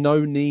says there's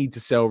no need to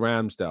sell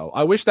Ramsdale.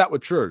 I wish that were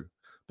true.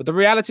 But the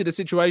reality of the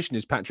situation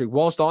is, Patrick,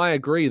 whilst I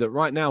agree that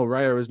right now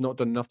Raya has not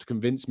done enough to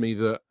convince me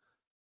that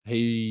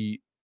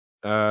he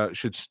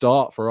should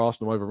start for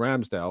Arsenal over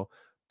Ramsdale,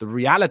 the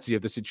reality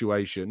of the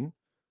situation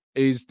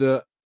is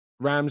that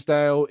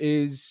Ramsdale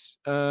is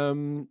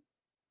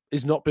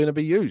not going to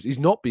be used. He's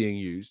not being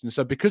used. And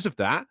so because of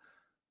that,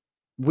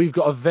 we've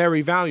got a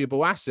very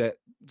valuable asset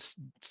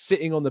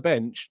sitting on the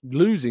bench,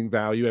 losing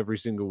value every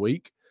single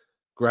week,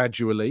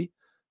 gradually.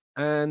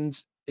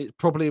 And it's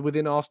probably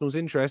within Arsenal's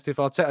interest, if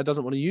Arteta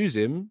doesn't want to use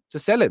him, to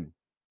sell him.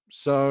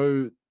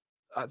 So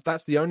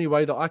that's the only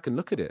way that I can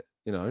look at it,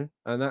 and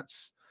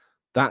that's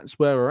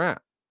where we're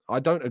at. I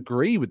don't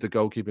agree with the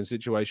goalkeeping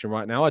situation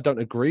right now. I don't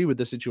agree with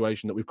the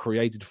situation that we've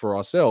created for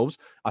ourselves.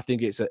 I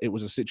think it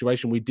was a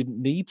situation we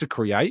didn't need to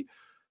create.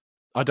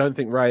 I don't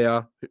think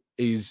Raya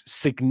is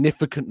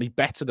significantly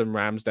better than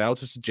Ramsdale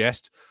to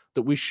suggest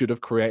that we should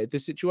have created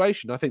this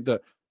situation. I think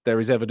that there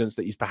is evidence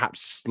that he's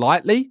perhaps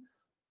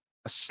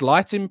a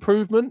slight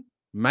improvement,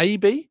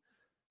 maybe.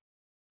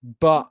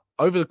 But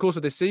over the course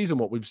of this season,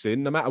 what we've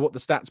seen, no matter what the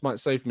stats might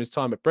say from his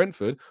time at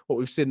Brentford, what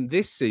we've seen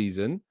this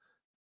season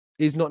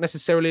is not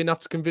necessarily enough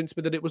to convince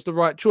me that it was the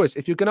right choice.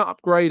 If you're going to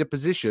upgrade a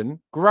position,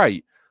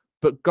 great.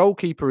 But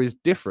goalkeeper is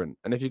different.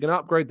 And if you're going to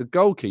upgrade the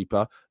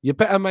goalkeeper, you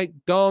better make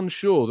darn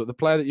sure that the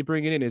player that you're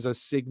bringing in is a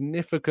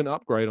significant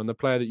upgrade on the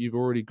player that you've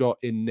already got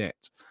in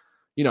net.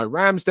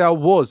 Ramsdale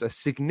was a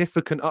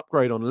significant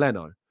upgrade on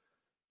Leno.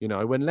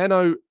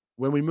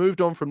 When we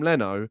moved on from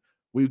Leno,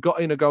 we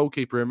got in a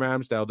goalkeeper in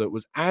Ramsdale that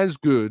was as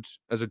good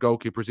as a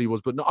goalkeeper as he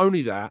was. But not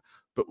only that,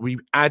 but we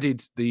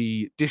added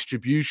the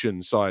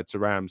distribution side to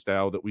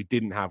Ramsdale that we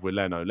didn't have with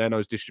Leno.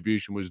 Leno's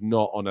distribution was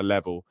not on a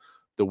level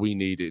that we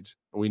needed.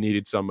 We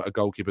needed a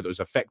goalkeeper that was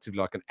effectively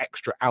like an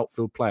extra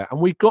outfield player. And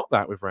we got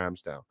that with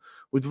Ramsdale.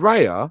 With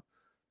Raya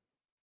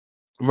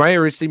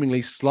is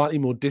seemingly slightly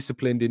more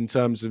disciplined in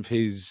terms of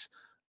his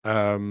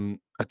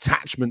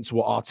attachment to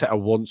what Arteta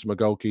wants from a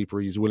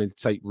goalkeeper. He's willing to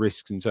take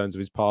risks in terms of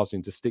his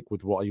passing to stick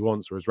with what he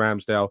wants, whereas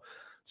Ramsdale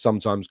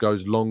sometimes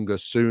goes longer,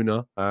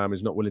 sooner,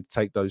 is not willing to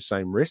take those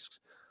same risks.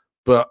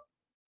 But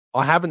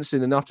I haven't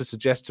seen enough to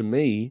suggest to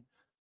me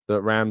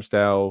that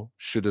Ramsdale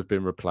should have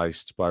been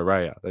replaced by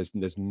Raya.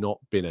 There's not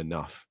been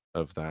enough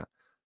of that.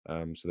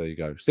 So there you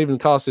go. Stephen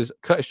Carr says,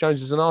 Curtis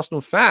Jones is an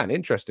Arsenal fan.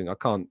 Interesting. I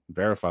can't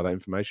verify that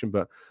information,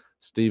 but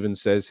Stephen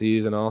says he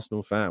is an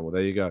Arsenal fan. Well,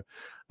 there you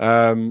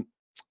go.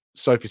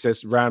 Sophie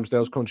says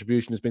Ramsdale's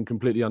contribution has been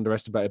completely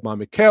underestimated by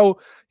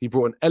Mikel. He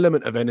brought an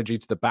element of energy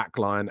to the back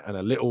line and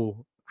a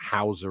little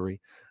housery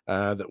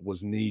that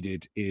was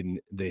needed in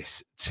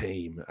this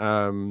team.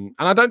 And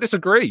I don't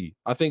disagree.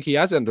 I think he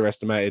has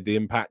underestimated the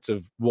impact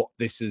of what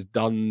this has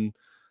done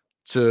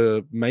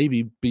to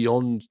maybe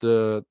beyond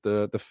the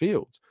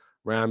field.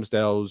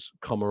 Ramsdale's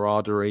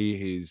camaraderie,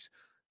 his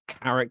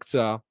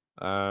character.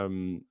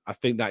 I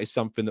think that is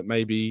something that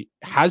maybe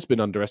has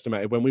been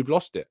underestimated when we've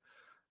lost it.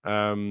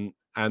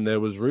 And there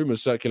was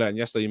rumors circulating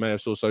yesterday. You may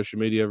have saw social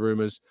media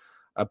rumors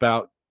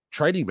about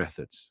trading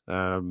methods.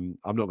 I'm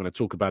not going to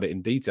talk about it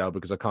in detail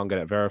because I can't get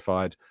it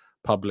verified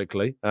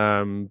publicly.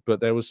 But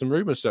there was some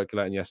rumors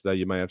circulating yesterday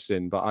you may have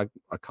seen, but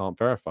I can't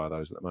verify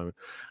those at the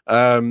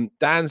moment.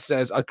 Dan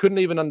says, I couldn't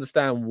even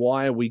understand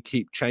why we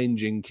keep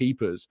changing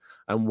keepers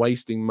and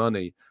wasting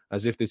money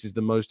as if this is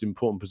the most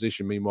important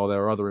position. Meanwhile,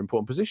 there are other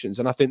important positions.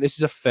 And I think this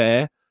is a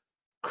fair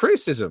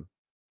criticism.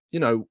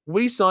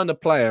 We signed a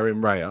player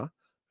in Raya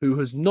who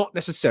has not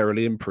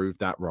necessarily improved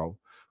that role.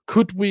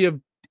 Could we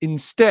have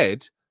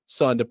instead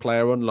signed a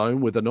player on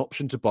loan with an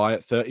option to buy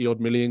at 30 odd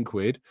million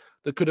quid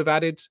that could have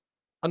added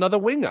another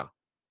winger,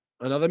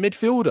 another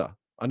midfielder,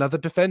 another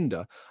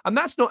defender. And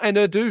that's not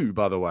Edu,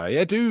 by the way.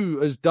 Edu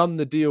has done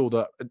the deal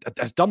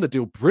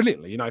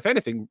brilliantly. You know, if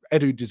anything,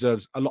 Edu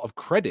deserves a lot of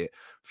credit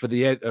for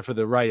the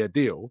Raya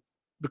deal,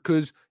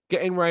 because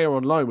getting Raya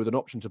on loan with an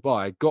option to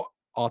buy got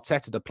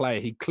Arteta the player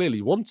he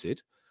clearly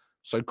wanted.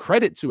 So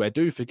credit to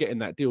Edu for getting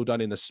that deal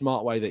done in the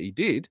smart way that he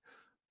did.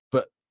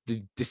 But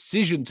the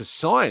decision to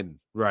sign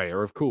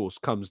Raya, of course,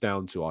 comes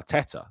down to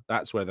Arteta.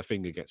 That's where the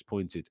finger gets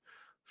pointed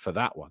for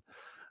that one.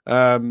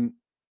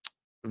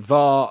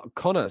 Var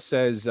Connor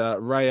says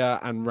Raya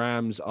and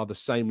Rams are the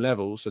same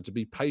level, so to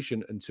be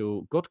patient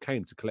until God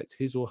came to collect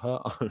his or her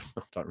own.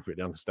 I don't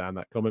really understand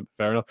that comment,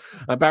 but fair enough.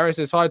 Barry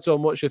says, hi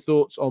Tom, what's your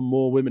thoughts on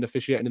more women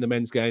officiating in the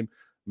men's game?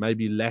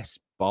 Maybe less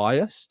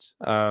biased.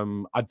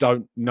 I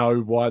don't know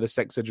why the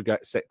sex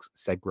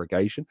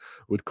segregation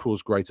would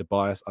cause greater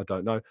bias. I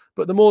don't know,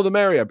 but the more the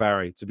merrier,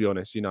 Barry. To be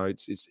honest, you know,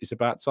 it's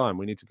about time.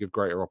 We need to give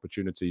greater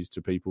opportunities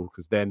to people,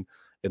 because then,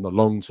 in the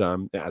long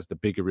term, it has the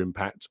bigger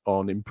impact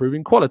on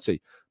improving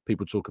quality.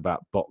 People talk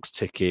about box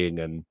ticking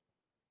and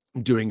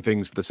doing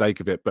things for the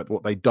sake of it, but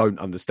what they don't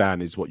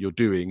understand is what you're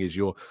doing is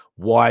you're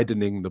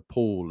widening the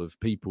pool of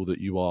people that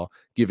you are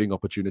giving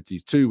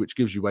opportunities to, which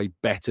gives you a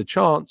better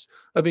chance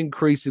of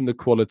increasing the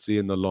quality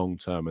in the long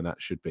term, and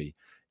that should be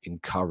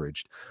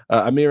encouraged.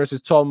 Amira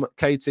says, Tom,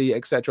 Katie,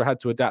 etc. had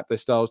to adapt their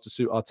styles to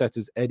suit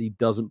Arteta's. Eddie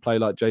doesn't play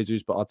like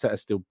Jesus, but Arteta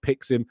still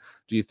picks him.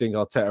 Do you think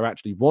Arteta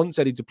actually wants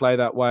Eddie to play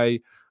that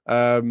way?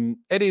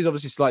 Eddie is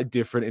obviously slightly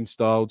different in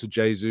style to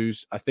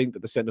Jesus. I think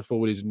that the centre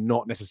forward is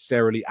not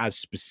necessarily as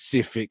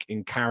specific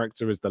in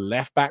character as the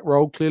left back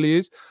role clearly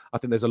is. I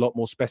think there's a lot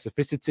more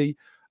specificity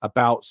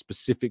about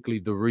specifically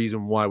the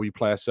reason why we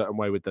play a certain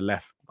way with the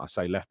left. I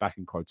say left back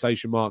in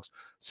quotation marks.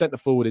 Centre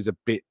forward is a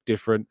bit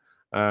different.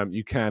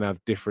 You can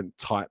have different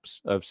types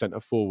of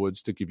centre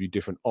forwards to give you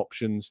different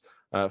options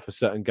for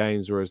certain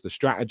games, whereas the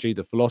strategy,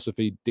 the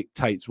philosophy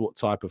dictates what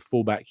type of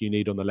fullback you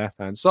need on the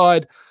left-hand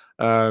side.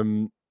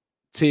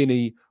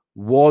 Tierney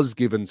was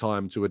given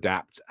time to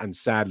adapt and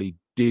sadly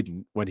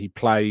didn't. When he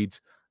played,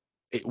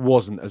 it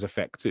wasn't as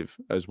effective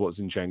as what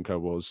Zinchenko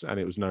was, and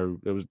it was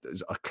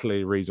a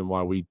clear reason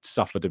why we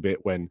suffered a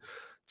bit when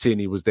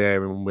Tierney was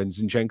there and when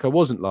Zinchenko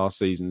wasn't last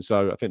season.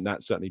 So I think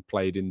that certainly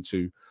played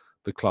into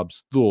the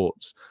club's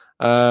thoughts.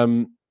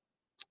 Obez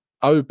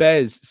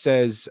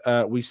says,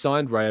 we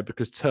signed Raya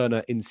because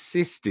Turner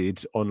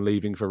insisted on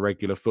leaving for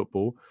regular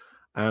football,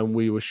 and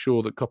we were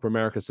sure that Copa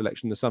America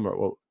selection in the summer.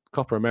 Well,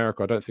 Copa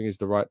America, I don't think is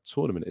the right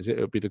tournament, is it?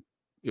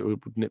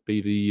 Wouldn't it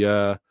be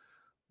the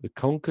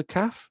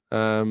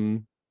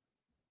CONCACAF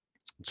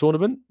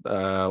tournament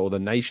or the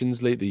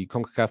Nations League, the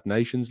CONCACAF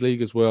Nations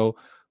League as well?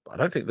 But I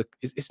don't think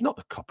it's not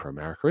the Copa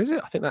America, is it?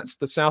 I think that's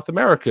the South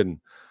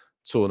American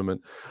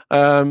tournament.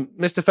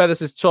 Mr. Feather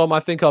says, Tom, I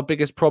think our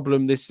biggest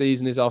problem this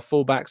season is our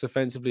fullbacks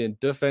offensively and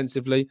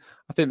defensively.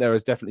 I think there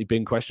has definitely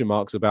been question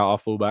marks about our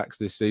fullbacks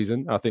this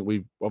season. I think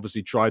we've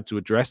obviously tried to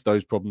address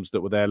those problems that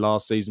were there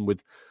last season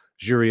with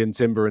Jury and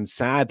Timber, and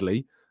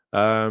sadly,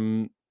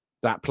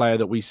 that player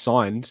that we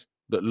signed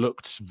that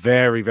looked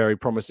very, very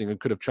promising and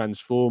could have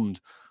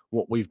transformed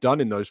what we've done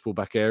in those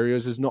fullback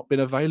areas has not been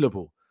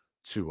available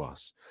to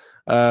us.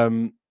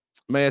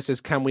 Mayor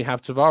says, can we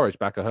have Tavares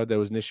back? I heard there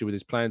was an issue with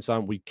his playing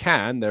time. We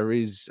can. There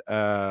is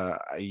a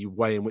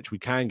way in which we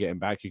can get him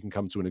back. You can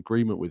come to an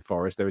agreement with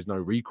Forest. There is no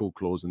recall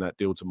clause in that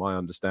deal, to my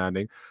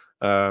understanding.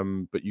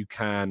 But you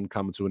can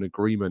come to an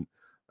agreement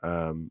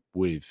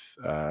with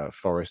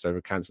Forest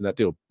over cancelling that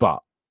deal.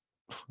 But,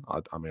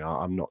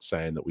 I'm not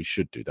saying that we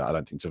should do that. I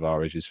don't think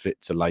Tavares is fit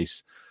to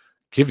lace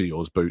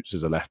Kivior's boots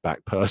as a left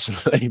back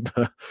personally,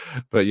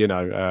 but you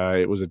know,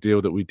 it was a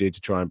deal that we did to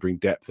try and bring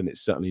depth, and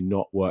it's certainly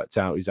not worked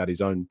out. He's had his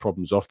own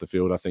problems off the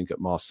field, I think, at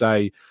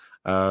Marseille,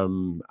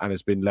 and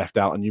has been left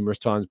out numerous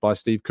times by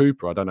Steve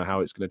Cooper. I don't know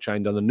how it's going to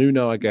change under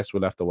Nuno. I guess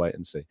we'll have to wait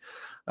and see.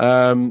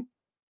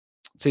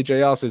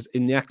 TJR says,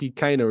 Iñaki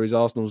Kena is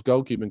Arsenal's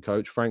goalkeeping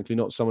coach. Frankly,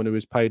 not someone who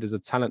is paid as a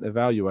talent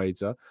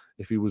evaluator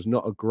if he was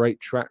not a great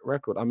track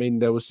record. I mean,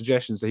 there were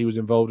suggestions that he was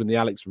involved in the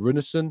Alex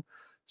Runarsson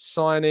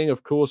signing.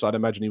 Of course, I'd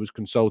imagine he was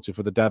consulted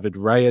for the David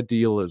Raya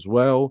deal as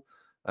well.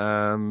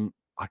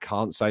 I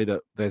can't say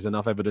that there's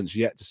enough evidence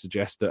yet to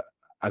suggest that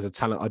as a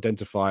talent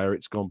identifier,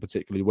 it's gone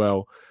particularly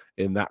well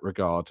in that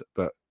regard.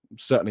 But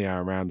certainly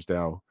Aaron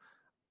Ramsdale,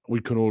 we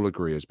can all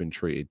agree, has been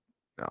treated,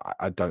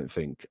 I don't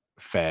think,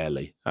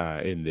 fairly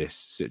in this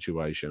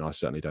situation. I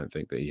certainly don't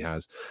think that he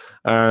has.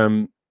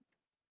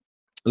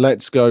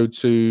 Let's go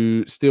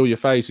to Steal Your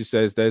Face, who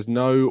says there's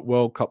no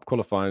World Cup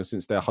qualifying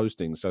since they're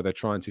hosting, so they're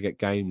trying to get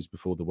games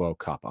before the World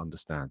Cup.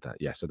 Understand that.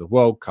 Yeah, so the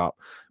World Cup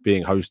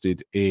being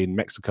hosted in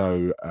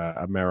Mexico,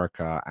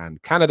 America,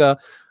 and Canada,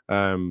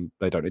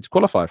 they don't need to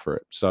qualify for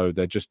it, so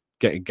they're just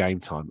getting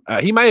game time.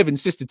 He may have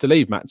insisted to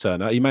leave, Matt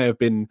Turner. He may have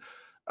been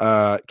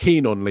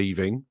keen on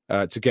leaving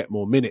to get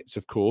more minutes,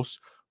 of course.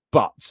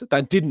 But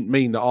that didn't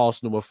mean that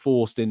Arsenal were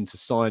forced into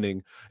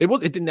signing. It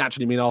didn't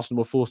actually mean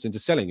Arsenal were forced into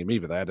selling him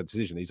either. They had a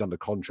decision. He's under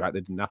contract.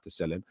 They didn't have to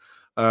sell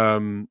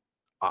him.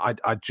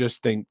 I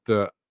just think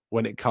that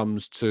when it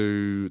comes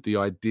to the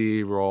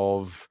idea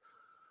of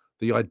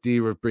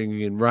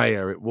bringing in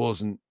Raya, it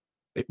wasn't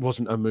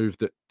a move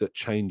that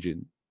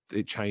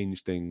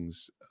changed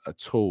things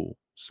at all.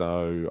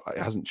 So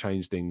it hasn't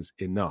changed things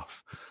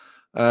enough.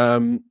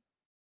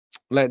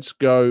 Let's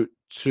go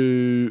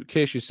to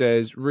Kish, who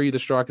says, read the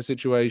striker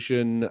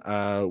situation.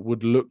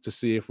 Would look to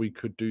see if we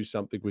could do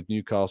something with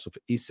Newcastle for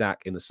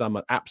Isak in the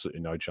summer.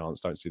 Absolutely no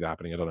chance. Don't see that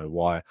happening. I don't know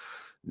why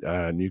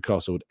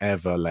Newcastle would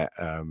ever let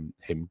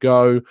him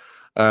go.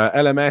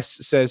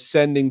 LMS says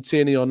sending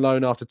Tierney on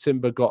loan after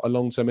Timber got a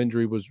long-term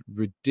injury was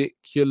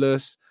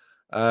ridiculous.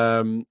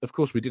 Of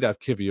course, we did have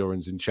Kivior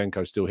and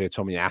Zinchenko still here,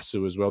 Tommy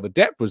Asu as well. The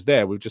depth was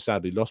there. We've just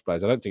sadly lost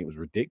players. I don't think it was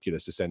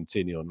ridiculous to send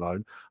Tierney on loan.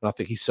 And I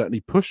think he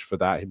certainly pushed for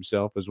that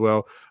himself as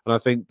well. And I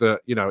think that,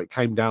 it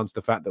came down to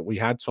the fact that we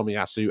had Tommy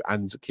Asu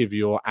and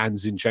Kivior and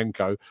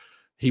Zinchenko.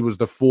 He was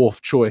the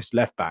fourth choice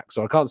left back.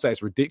 So I can't say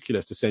it's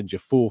ridiculous to send your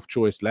fourth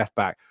choice left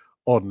back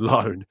on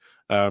loan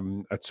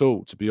at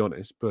all, to be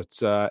honest. But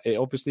it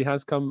obviously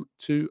has come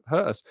to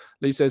hurt us.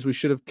 Lee says we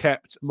should have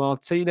kept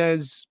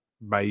Martinez.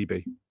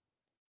 Maybe.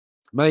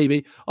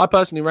 I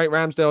personally rate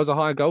Ramsdale as a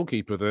higher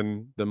goalkeeper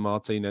than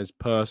Martinez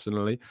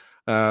personally.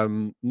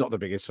 Not the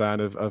biggest fan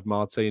of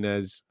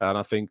Martinez. And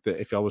I think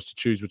that if I was to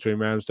choose between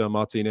Ramsdale and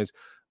Martinez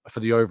for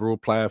the overall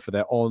player, for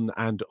their on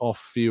and off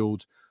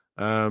field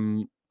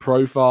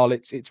profile,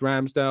 it's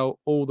Ramsdale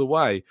all the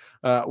way.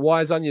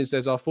 Wise Onion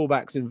says our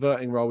fullbacks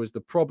inverting role is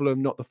the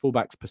problem, not the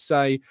fullbacks per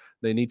se.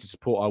 They need to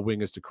support our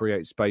wingers to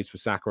create space for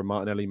Saka and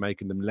Martinelli,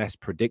 making them less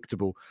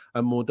predictable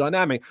and more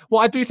dynamic.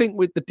 Well, I do think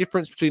with the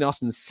difference between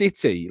us and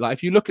City, like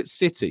if you look at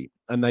City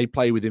and they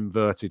play with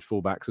inverted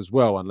fullbacks as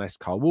well, unless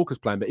Kyle Walker's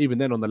playing, but even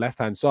then on the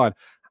left-hand side,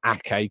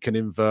 Ake can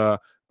invert,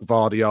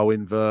 Vardio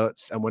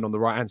inverts, and when on the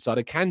right-hand side,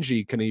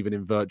 Akanji can even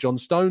invert. John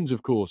Stones,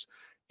 of course,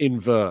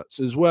 inverts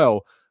as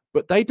well.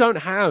 But they don't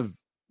have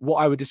what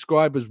I would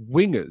describe as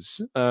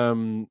wingers.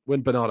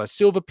 When Bernardo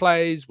Silva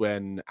plays,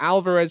 when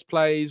Alvarez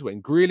plays,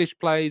 when Grealish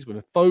plays,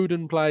 when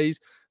Foden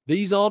plays,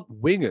 these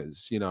aren't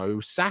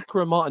wingers. Saka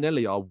and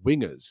Martinelli are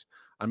wingers.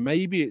 And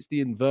maybe it's the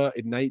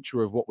inverted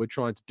nature of what we're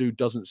trying to do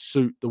doesn't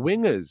suit the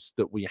wingers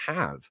that we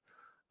have.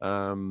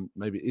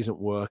 Maybe it isn't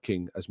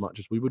working as much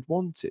as we would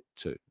want it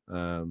to.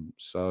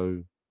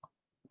 So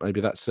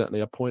maybe that's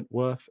certainly a point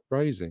worth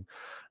raising.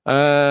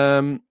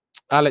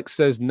 Alex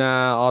says,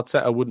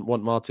 Arteta wouldn't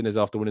want Martinez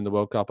after winning the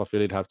World Cup. I feel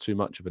he'd have too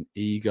much of an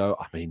ego.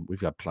 I mean,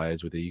 we've had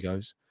players with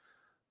egos.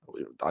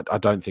 I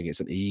don't think it's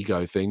an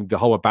ego thing. The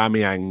whole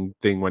Aubameyang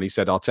thing when he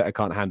said Arteta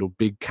can't handle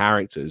big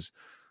characters,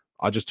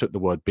 I just took the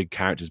word big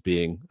characters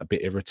being a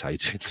bit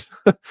irritated,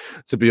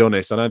 to be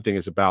honest. I don't think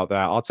it's about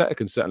that. Arteta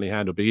can certainly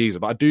handle big egos,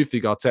 but I do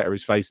think Arteta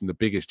is facing the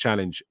biggest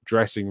challenge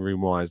dressing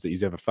room-wise that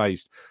he's ever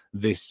faced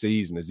this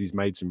season, as he's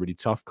made some really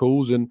tough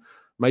calls and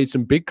made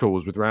some big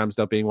calls, with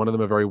Ramsdale being one of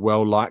them, a very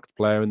well-liked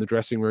player in the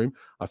dressing room.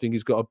 I think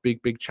he's got a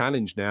big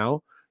challenge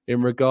now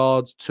in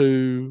regards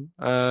to,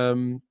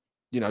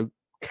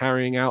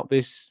 carrying out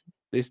this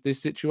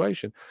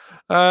situation.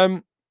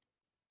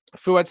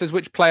 Fuad says,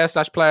 which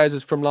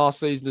player/players from last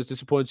season has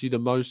disappointed you the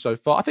most so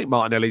far? I think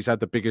Martinelli's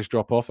had the biggest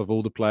drop-off of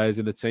all the players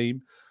in the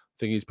team. I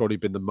think he's probably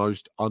been the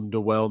most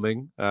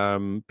underwhelming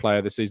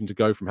player this season to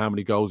go from how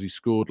many goals he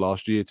scored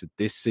last year to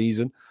this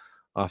season.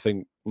 I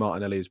think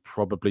Martinelli is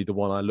probably the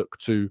one I look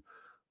to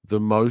the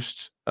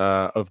most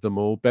of them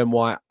all. Ben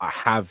White, I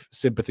have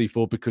sympathy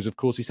for because, of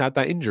course, he's had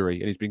that injury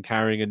and he's been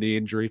carrying a knee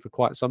injury for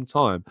quite some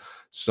time.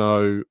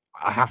 So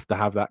I have to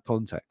have that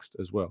context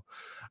as well.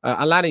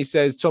 Elneny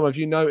says, Tom, have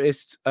you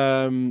noticed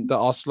that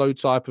our slow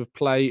type of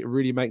play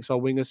really makes our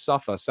wingers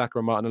suffer? Saka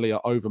and Martinelli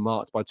are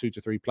overmarked by 2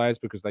 to 3 players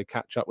because they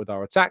catch up with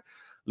our attack.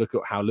 Look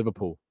at how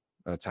Liverpool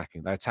are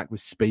attacking. They attack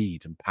with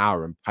speed and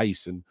power and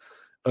pace and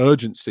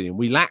urgency, and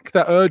we lack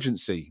that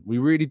urgency. We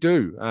really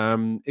do.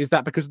 Is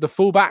that because of the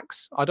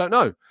fullbacks? I don't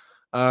know.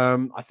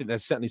 I think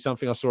there's certainly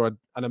something. I saw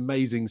an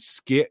amazing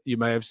skit. You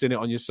may have seen it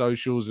on your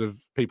socials of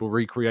people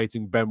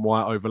recreating Ben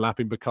White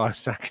overlapping Bukayo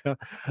Saka.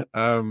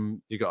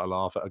 You got to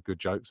laugh at a good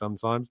joke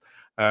sometimes.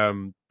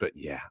 But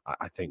yeah,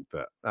 I think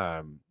that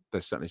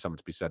there's certainly something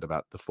to be said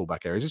about the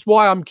fullback areas. It's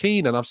why I'm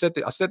keen, and I said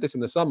this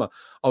in the summer.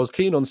 I was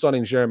keen on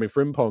signing Jeremy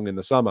Frimpong in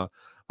the summer,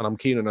 and I'm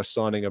keen on us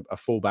signing a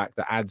fullback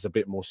that adds a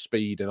bit more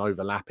speed and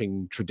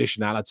overlapping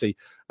traditionality,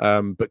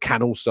 but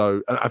can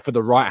also, for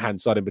the right-hand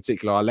side in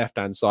particular, our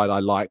left-hand side, I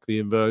like the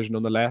inversion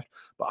on the left,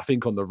 but I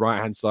think on the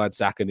right-hand side,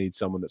 Saka needs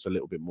someone that's a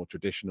little bit more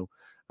traditional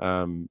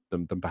than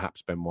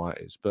perhaps Ben White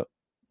is. But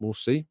we'll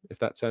see if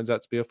that turns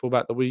out to be a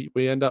fullback that we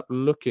end up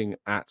looking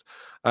at.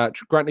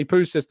 Grantley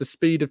Poo says the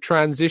speed of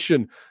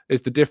transition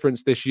is the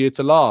difference this year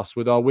to last.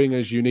 With our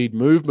wingers, you need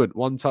movement,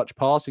 one-touch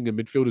passing, and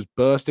midfielders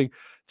bursting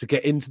to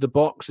get into the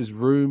box. Is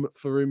room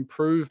for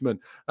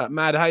improvement.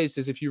 Mad Hayes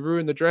says, if you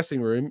ruin the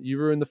dressing room, you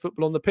ruin the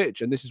football on the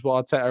pitch. And this is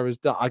what Arteta has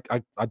done.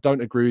 I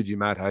don't agree with you,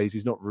 Mad Hayes.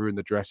 He's not ruined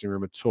the dressing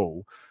room at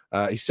all.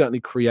 He's certainly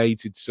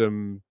created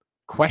some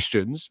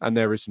questions, and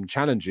there is some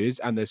challenges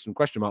and there's some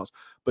question marks,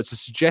 but to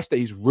suggest that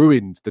he's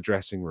ruined the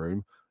dressing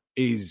room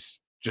is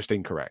just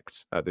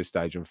incorrect at this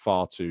stage and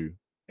far too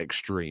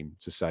extreme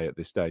to say at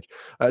this stage.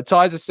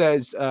 Tizer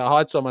says,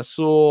 hi Tom, I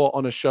saw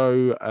on a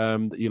show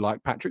that you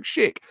like Patrick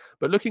Schick,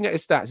 but looking at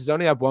his stats, he's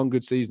only had one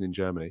good season in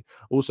Germany.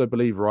 Also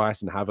believe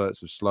Rice and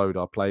Havertz have slowed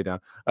our play down.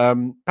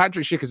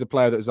 Patrick Schick is a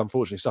player that has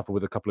unfortunately suffered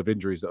with a couple of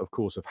injuries that of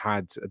course have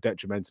had a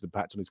detrimental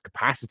impact on his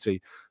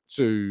capacity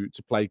to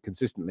play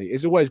consistently.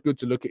 It's always good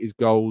to look at his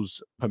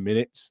goals per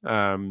minute.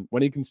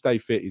 When he can stay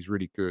fit, he's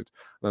really good.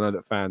 And I know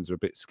that fans are a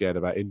bit scared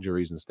about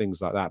injuries and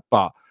things like that,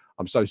 but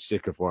I'm so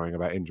sick of worrying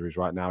about injuries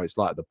right now. It's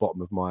like at the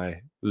bottom of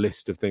my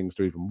list of things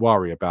to even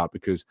worry about,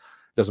 because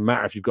it doesn't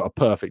matter if you've got a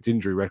perfect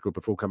injury record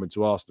before coming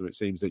to Arsenal. It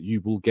seems that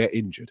you will get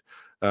injured.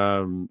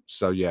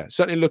 So, yeah,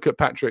 certainly look at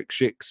Patrick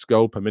Schick's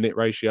goal per minute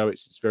ratio.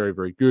 It's very,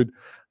 very good.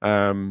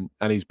 And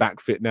he's back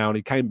fit now. And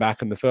he came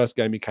back, and the first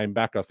game he came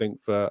back, I think,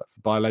 for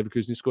Bayer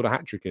Leverkusen, he scored a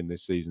hat-trick in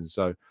this season.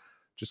 So,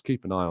 just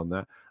keep an eye on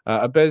that.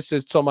 Abez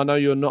says, Tom, I know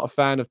you're not a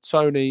fan of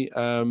Tony,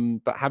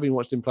 but having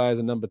watched him play as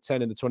a number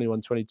 10 in the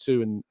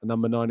 21-22 and a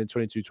number 9 in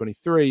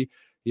 22-23,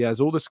 he has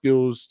all the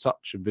skills,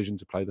 touch and vision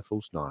to play the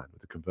false 9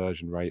 with a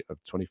conversion rate of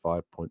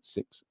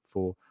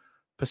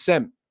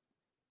 25.64%.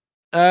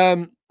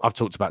 I've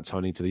talked about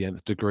Tony to the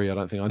nth degree. I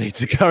don't think I need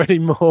to go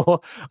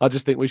anymore. I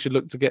just think we should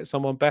look to get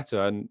someone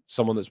better and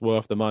someone that's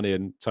worth the money,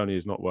 and Tony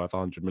is not worth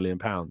 £100 million.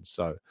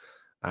 So,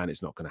 and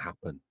it's not going to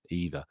happen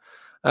either.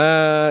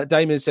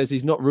 Damien says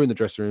he's not ruined the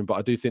dressing room, but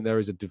I do think there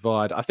is a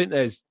divide. I think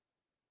there's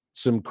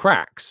some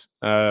cracks.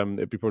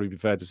 It'd be probably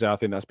fair to say I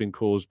think that's been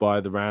caused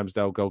by the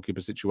Ramsdale goalkeeper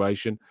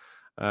situation.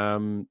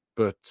 To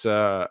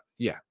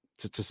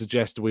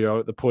suggest we are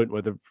at the point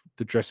where the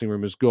dressing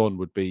room has gone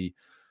would be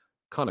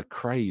kind of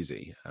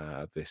crazy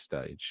at this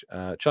stage.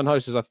 Chun Ho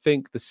says, I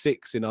think the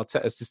 6 in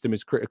Arteta's system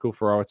is critical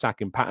for our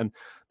attacking pattern.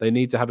 They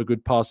need to have a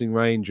good passing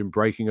range and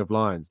breaking of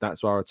lines.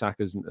 That's why our attack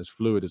isn't as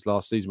fluid as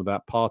last season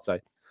without Partey.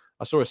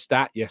 I saw a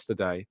stat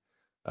yesterday.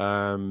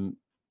 Let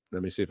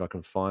me see if I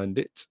can find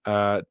it.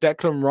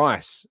 Declan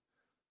Rice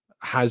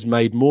has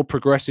made more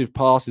progressive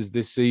passes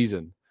this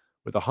season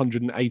with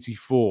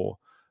 184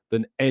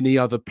 than any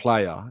other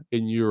player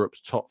in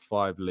Europe's top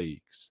 5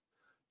 leagues.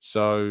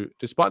 So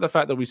despite the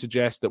fact that we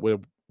suggest that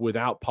we're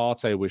without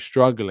Partey, we're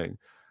struggling,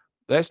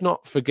 let's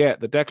not forget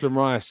that Declan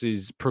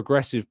Rice's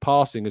progressive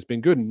passing has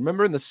been good. And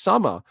remember in the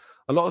summer,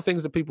 a lot of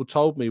things that people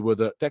told me were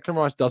that Declan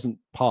Rice doesn't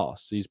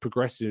pass. He's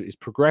progressive. His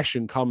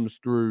progression comes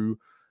through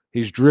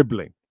his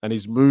dribbling and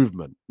his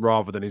movement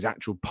rather than his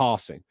actual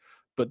passing.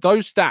 But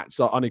those stats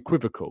are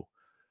unequivocal.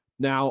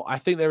 Now, I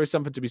think there is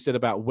something to be said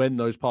about when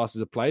those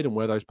passes are played and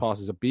where those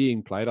passes are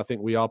being played. I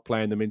think we are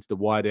playing them into the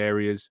wide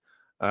areas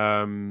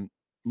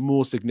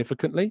more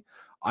significantly.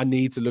 I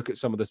need to look at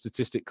some of the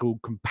statistical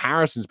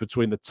comparisons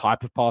between the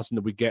type of passing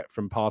that we get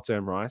from Partey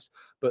and Rice.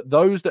 But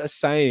those that are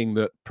saying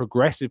that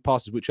progressive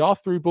passes, which are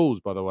through balls,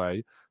 by the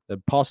way, the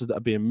passes that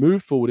are being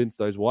moved forward into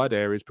those wide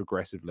areas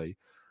progressively,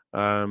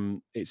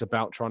 it's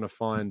about trying to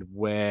find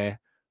where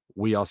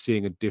we are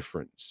seeing a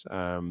difference.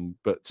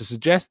 But to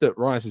suggest that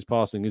Rice's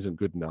passing isn't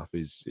good enough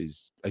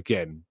is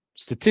again,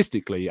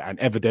 statistically and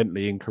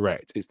evidently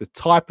incorrect. It's the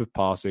type of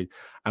passing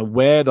and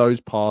where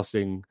those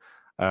passing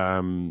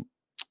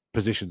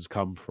positions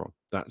come from.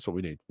 That's what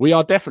we need. We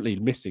are definitely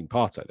missing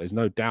Partey. There's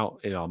no doubt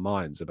in our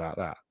minds about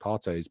that.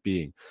 Partey is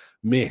being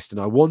missed,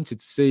 and I wanted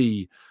to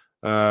see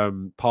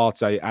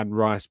Partey and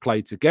Rice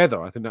play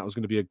together. I think that was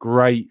going to be a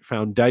great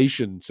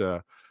foundation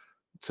to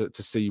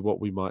see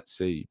what we might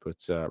see. But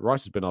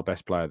Rice has been our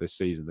best player this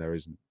season. There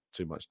isn't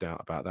too much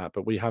doubt about that.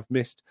 But we have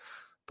missed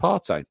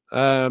Partey.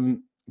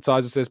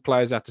 Tizer says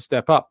players have to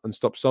step up and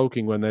stop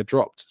sulking when they're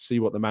dropped. See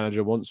what the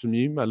manager wants from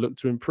you and look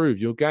to improve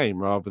your game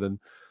rather than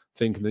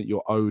thinking that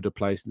you're owed a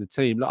place in the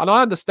team. And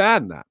I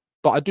understand that.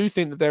 But I do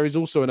think that there is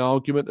also an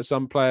argument that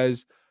some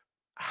players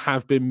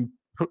have been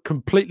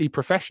completely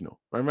professional.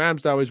 And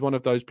Ramsdale is one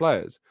of those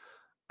players.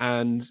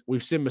 And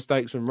we've seen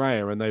mistakes from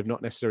Raya, and they've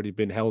not necessarily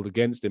been held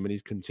against him, and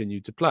he's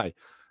continued to play.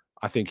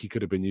 I think he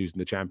could have been used in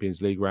the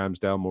Champions League,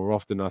 Ramsdale, more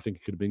often. I think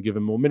he could have been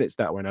given more minutes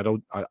that way.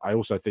 And I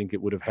also think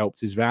it would have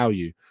helped his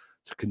value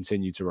to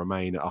continue to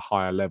remain at a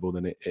higher level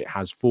than it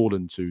has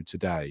fallen to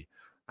today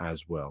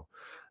as well.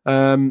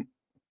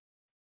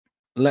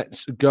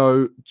 Let's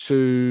go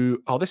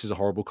to... Oh, this is a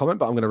horrible comment,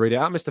 but I'm going to read it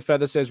out. Mr.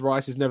 Feather says,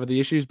 Rice is never the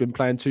issue. He's been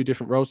playing 2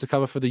 different roles to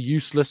cover for the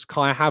useless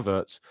Kai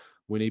Havertz.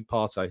 We need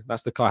Partey.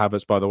 That's the Kai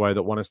Havertz, by the way,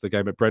 that won us the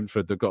game at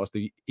Brentford, that got us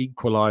the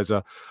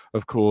equaliser,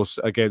 of course,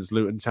 against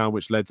Luton Town,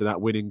 which led to that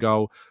winning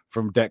goal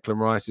from Declan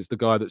Rice. It's the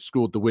guy that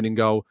scored the winning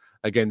goal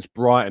against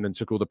Brighton and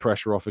took all the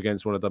pressure off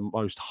against one of the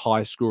most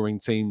high-scoring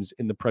teams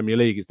in the Premier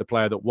League. It's the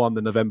player that won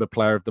the November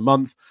Player of the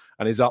Month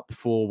and is up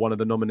for one of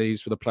the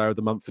nominees for the Player of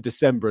the Month for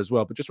December as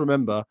well. But just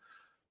remember,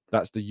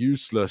 that's the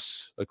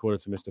useless, according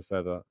to Mr.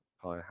 Feather,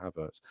 Kai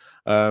Havertz.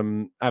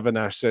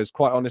 Avanash says,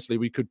 quite honestly,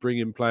 we could bring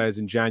in players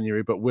in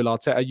January, but will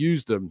Arteta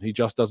use them? He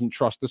just doesn't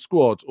trust the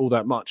squad all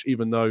that much,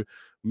 even though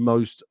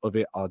most of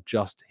it are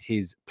just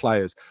his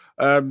players.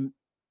 No,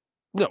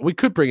 we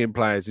could bring in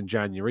players in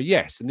January,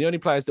 yes. And the only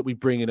players that we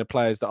bring in are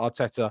players that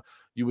Arteta,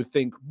 you would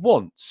think,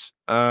 wants.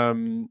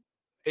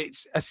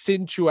 It's a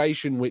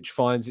situation which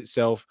finds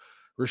itself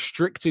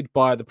restricted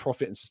by the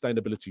profit and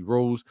sustainability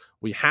rules.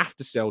 We have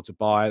to sell to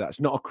buy. That's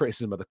not a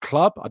criticism of the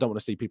club. I don't want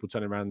to see people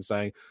turning around and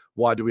saying,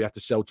 why do we have to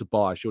sell to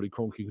buy? Surely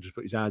Kroenke can just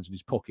put his hands in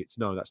his pockets.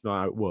 No, that's not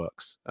how it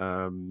works.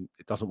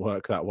 It doesn't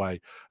work that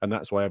way. And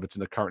that's why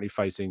Everton are currently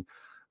facing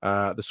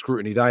the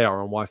scrutiny they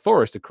are, and why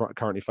Forest are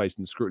currently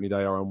facing the scrutiny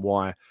they are, and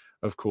why,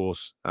 of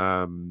course,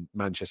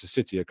 Manchester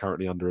City are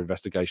currently under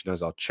investigation,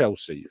 as are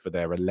Chelsea, for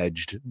their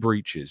alleged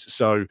breaches.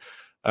 So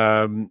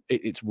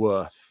it's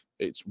worth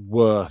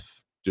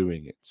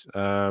doing it.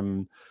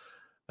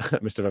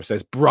 Mr. F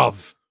says,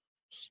 bruv.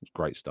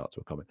 Great start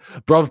to a comment.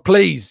 Bruv,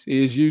 please.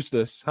 He is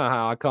useless.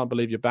 I can't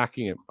believe you're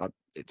backing him.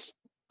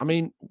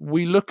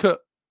 We look at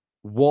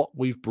what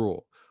we've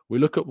brought. We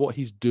look at what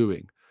he's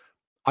doing.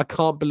 I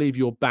can't believe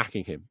you're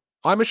backing him.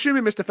 I'm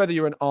assuming, Mr. Feather,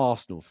 you're an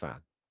Arsenal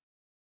fan,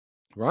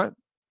 right?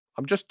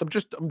 I'm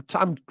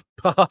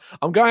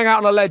going out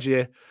on a ledge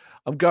here.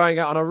 I'm going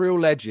out on a real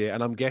ledge here,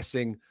 and I'm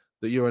guessing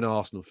that you're an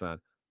Arsenal fan.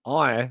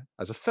 I,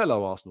 as a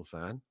fellow Arsenal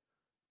fan,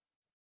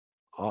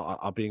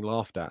 are being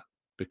laughed at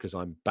because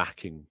I'm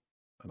backing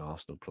an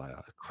Arsenal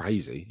player.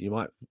 Crazy.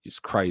 It's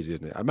crazy,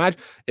 isn't it?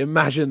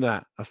 Imagine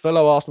that. A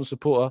fellow Arsenal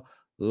supporter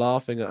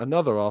laughing at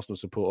another Arsenal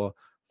supporter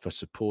for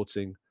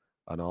supporting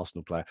an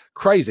Arsenal player.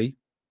 Crazy.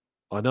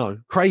 I know.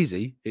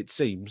 Crazy, it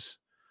seems.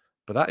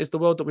 But that is the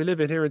world that we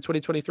live in here in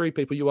 2023,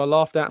 people. You are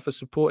laughed at for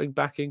supporting,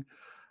 backing,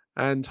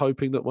 and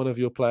hoping that one of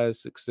your players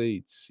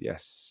succeeds.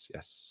 Yes.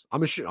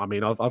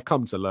 I've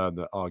come to learn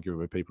that arguing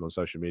with people on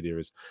social media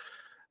is,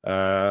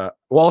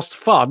 whilst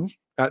fun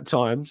at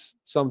times,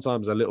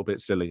 sometimes a little bit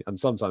silly, and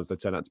sometimes they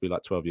turn out to be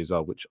like 12 years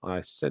old, which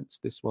I sense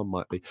this one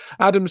might be.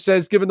 Adam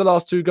says, given the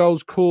last 2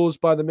 goals caused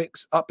by the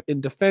mix-up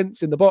in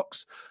defence in the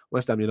box,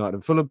 West Ham United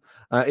and Fulham,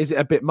 is it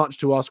a bit much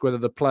to ask whether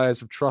the players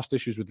have trust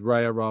issues with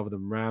Raya rather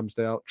than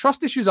Ramsdale?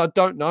 Trust issues, I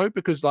don't know,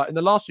 because in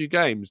the last few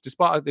games,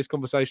 despite this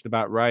conversation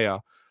about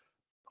Raya,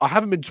 I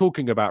haven't been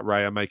talking about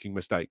Raya making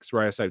mistakes.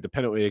 Raya saved a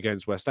penalty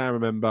against West Ham,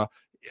 remember.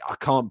 I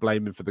can't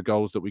blame him for the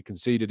goals that we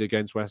conceded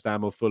against West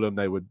Ham or Fulham.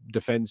 They were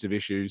defensive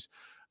issues.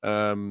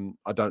 I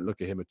don't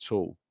look at him at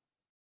all.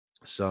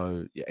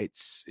 So, yeah,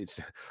 it's.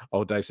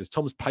 Old Dave says,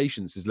 Tom's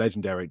patience is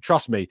legendary.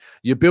 Trust me,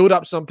 you build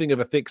up something of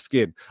a thick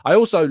skin. I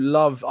also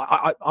love,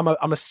 I'm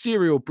a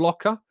serial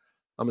blocker.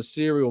 I'm a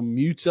serial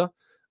muter.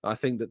 I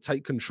think that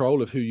take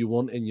control of who you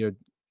want in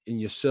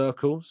your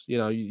circles.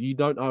 You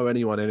don't owe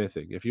anyone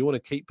anything. If you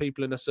want to keep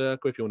people in a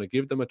circle, if you want to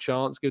give them a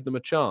chance, give them a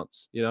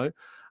chance.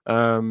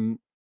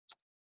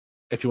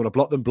 If you want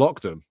to block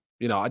them.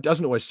 It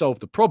doesn't always solve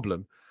the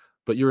problem,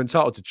 but you're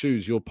entitled to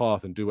choose your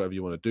path and do whatever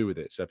you want to do with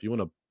it. So if you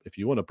want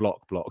to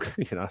block,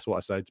 that's what I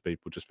say to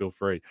people. Just feel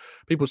free.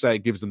 People say it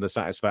gives them the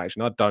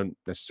satisfaction. I don't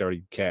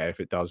necessarily care if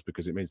it does,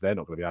 because it means they're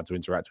not going to be able to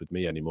interact with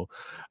me anymore.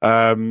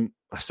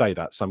 I say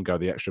that some go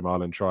the extra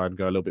mile and try and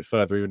go a little bit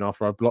further even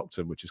after I've blocked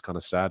them, which is kind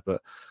of sad,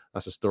 but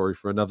that's a story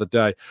for another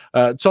day.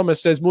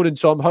 Thomas says, morning,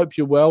 Tom. Hope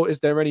you're well. Is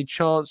there any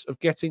chance of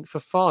getting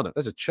Fofana?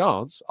 There's a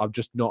chance. I'm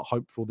just not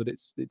hopeful that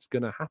it's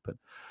going to happen.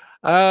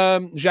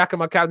 Jacques,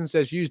 my captain,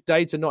 says, use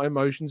data, not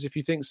emotions. If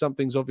you think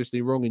something's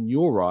obviously wrong in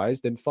your eyes,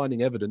 then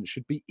finding evidence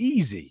should be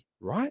easy,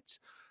 right?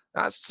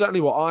 That's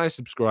certainly what I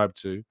subscribe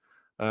to.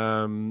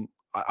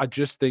 I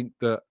just think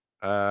that,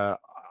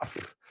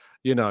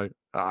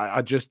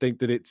 I just think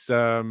that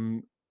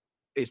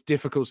it's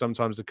difficult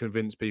sometimes to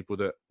convince people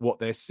that what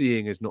they're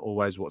seeing is not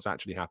always what's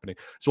actually happening.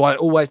 So I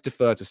always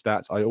defer to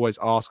stats. I always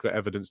ask for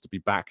evidence to be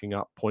backing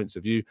up points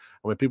of view. And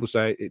when people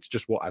say it's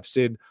just what I've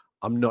seen,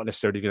 I'm not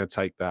necessarily going to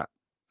take that.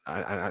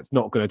 And it's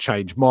not going to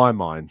change my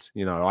mind.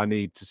 I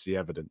need to see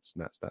evidence,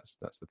 and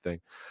that's the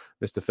thing.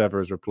 Mr. Feather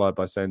has replied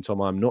by saying,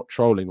 Tom, I'm not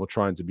trolling or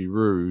trying to be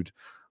rude.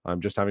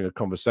 I'm just having a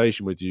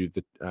conversation with you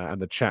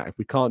and the chat. If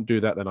we can't do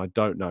that, then I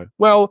don't know.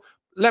 Well,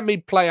 let me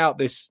play out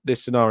this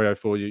scenario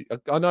for you.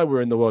 I know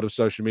we're in the world of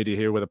social media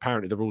here where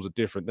apparently the rules are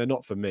different. They're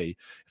not for me.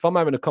 If I'm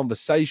having a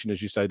conversation, as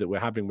you say, that we're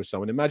having with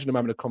someone, imagine I'm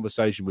having a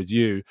conversation with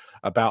you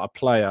about a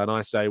player and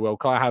I say, well,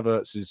 Kai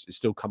Havertz is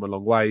still come a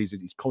long ways.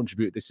 He's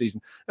contributed this season.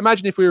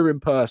 Imagine if we were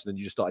in person and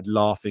you just started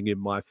laughing in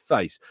my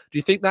face. Do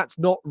you think that's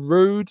not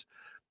rude?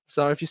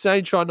 So if you're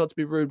saying try not to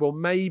be rude, well,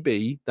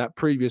 maybe that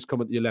previous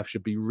comment that you left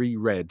should be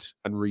reread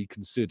and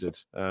reconsidered.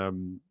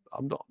 I'm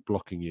not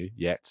blocking you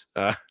yet.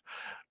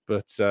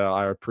 But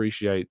I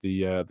appreciate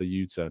the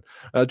U-turn.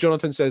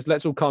 Jonathan says,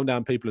 let's all calm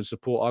down, people, and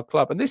support our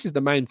club. And this is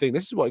the main thing.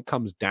 This is what it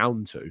comes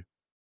down to.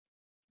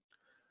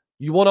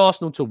 You want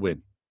Arsenal to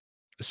win.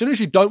 As soon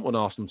as you don't want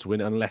Arsenal to win,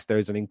 unless there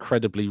is an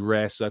incredibly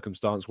rare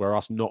circumstance where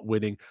us not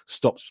winning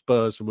stops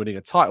Spurs from winning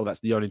a title,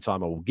 that's the only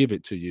time I will give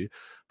it to you.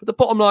 But the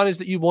bottom line is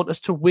that you want us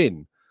to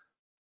win.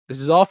 This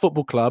is our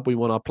football club. We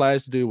want our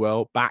players to do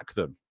well. Back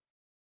them.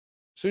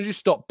 As soon as you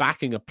stop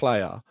backing a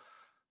player,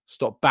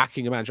 stop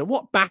backing a manager. And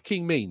what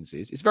backing means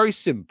is, it's very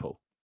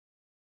simple.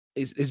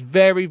 It's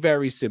very,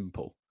 very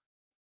simple.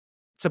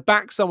 To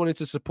back someone is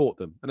to support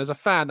them. And as a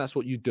fan, that's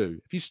what you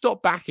do. If you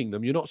stop backing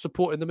them, you're not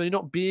supporting them, and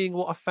you're not being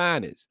what a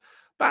fan is.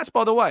 That's,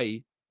 by the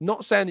way,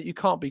 not saying that you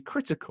can't be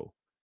critical.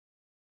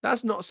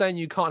 That's not saying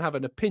you can't have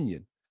an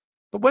opinion.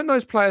 But when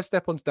those players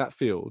step onto that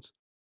field,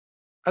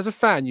 As a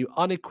fan, you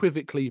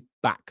unequivocally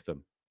back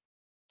them.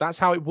 That's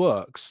how it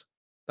works.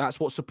 That's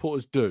what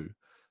supporters do.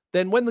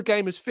 Then when the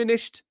game is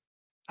finished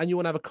and you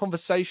want to have a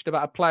conversation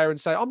about a player and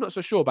say, I'm not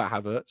so sure about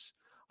Havertz.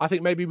 I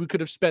think maybe we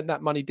could have spent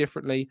that money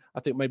differently. I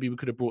think maybe we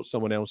could have brought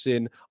someone else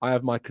in. I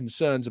have my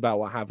concerns about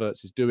what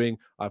Havertz is doing.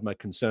 I have my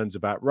concerns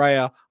about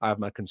Raya. I have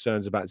my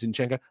concerns about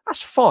Zinchenko.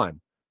 That's fine.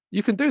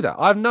 You can do that.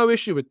 I have no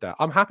issue with that.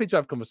 I'm happy to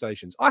have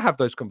conversations. I have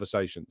those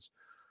conversations.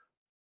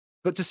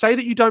 But to say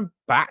that you don't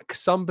back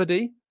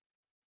somebody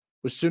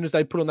as soon as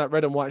they put on that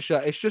red and white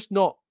shirt, it's just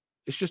not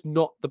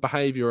the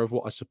behavior of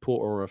what a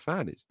supporter or a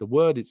fan is.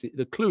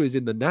 The clue is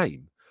in the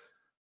name.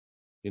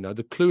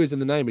 The clue is in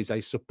the name. Is a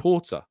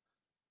supporter.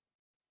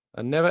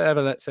 And never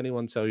ever lets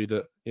anyone tell you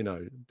that,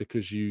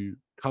 because you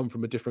come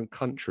from a different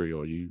country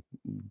or you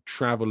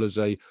travel as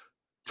a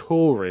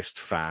tourist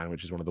fan,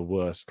 which is one of the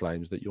worst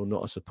claims, that you're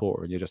not a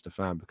supporter and you're just a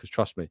fan. Because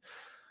trust me,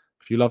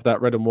 if you love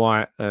that red and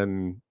white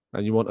and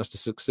you want us to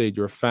succeed,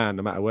 you're a fan,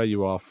 no matter where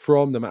you are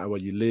from, no matter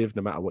where you live,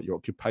 no matter what your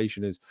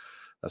occupation is.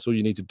 That's all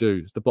you need to do.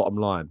 It's the bottom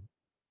line.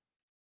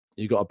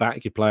 You got to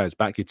back your players,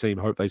 back your team,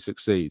 hope they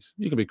succeed.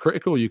 You can be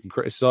critical, you can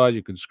criticize,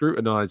 you can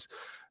scrutinize,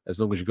 as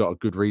long as you've got a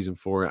good reason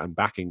for it and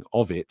backing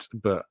of it.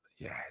 But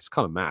yeah, it's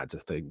kind of mad to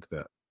think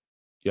that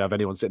you have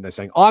anyone sitting there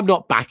saying, I'm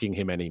not backing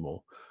him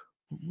anymore.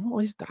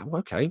 What is that?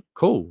 Okay,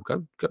 cool.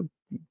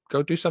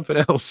 Go do something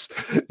else.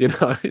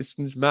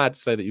 It's mad to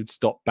say that you'd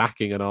stop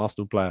backing an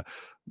Arsenal player.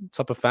 What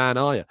type of fan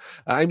are you?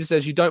 Amy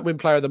says, you don't win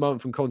player of the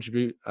month and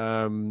contribute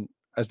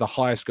as the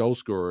highest goal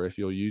scorer if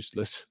you're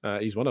useless.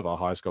 He's one of our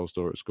highest goal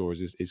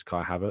scorers is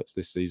Kai Havertz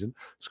this season.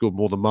 Scored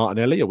more than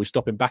Martinelli. Are we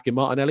stopping backing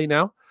Martinelli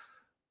now?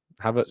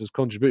 Havertz has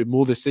contributed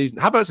more this season.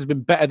 Havertz has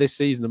been better this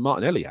season than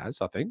Martinelli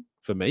has, I think,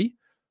 for me.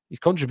 He's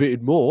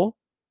contributed more.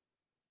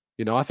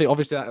 I think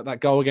obviously that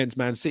goal against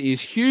Man City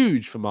is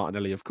huge for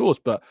Martinelli, of course,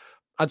 but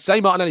I'd say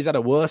Martinelli's had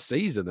a worse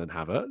season than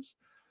Havertz.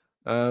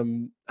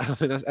 And I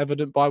think that's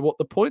evident by what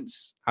the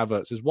points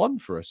Havertz has won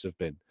for us have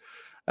been.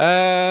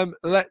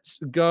 Let's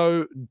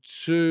go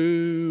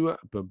to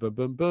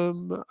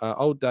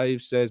old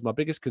Dave says, my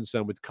biggest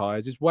concern with Kai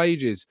is his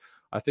wages.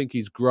 I think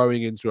he's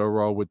growing into a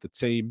role with the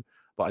team,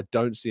 but I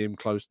don't see him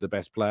close to the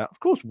best player. Of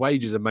course,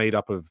 wages are made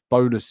up of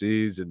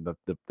bonuses and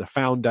the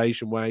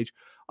foundation wage.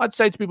 I'd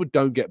say to people,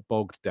 don't get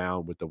bogged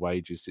down with the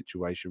wages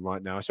situation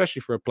right now,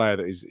 especially for a player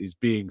that is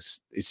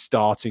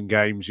starting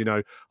games.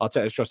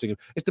 Arteta's trusting him.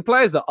 It's the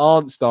players that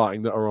aren't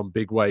starting that are on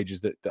big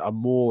wages that are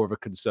more of a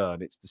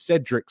concern. It's the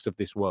Cedrics of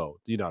this world,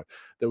 that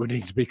we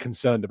need to be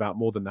concerned about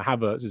more than the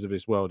Havertzes of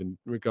this world in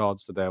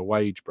regards to their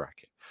wage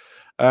bracket.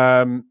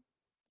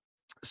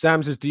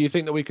 Sam says, do you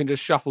think that we can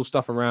just shuffle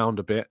stuff around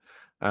a bit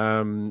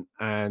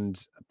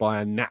and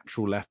buy a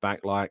natural left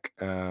back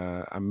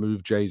and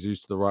move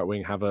Jesus to the right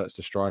wing, Havertz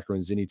to striker,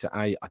 and Zinny to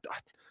A?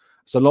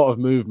 It's a lot of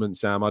movement,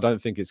 Sam. I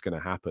don't think it's going to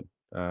happen.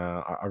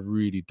 I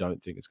really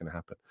don't think it's going to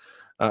happen.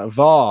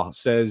 VAR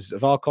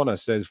Connor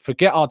says,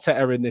 forget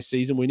Arteta in this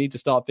season. We need to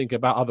start thinking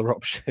about other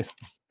options.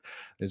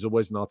 There's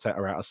always an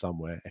Arteta out of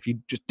somewhere. If you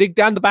just dig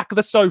down the back of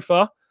the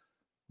sofa,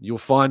 you'll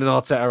find an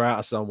Arteta out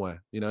of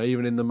somewhere.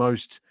 Even in the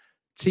most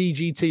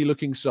TGT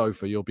looking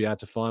sofa, you'll be able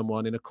to find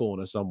one in a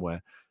corner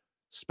somewhere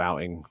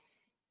spouting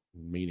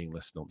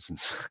meaningless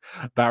nonsense.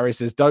 Barry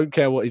says, don't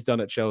care what he's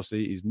done at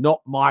Chelsea. He's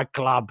not my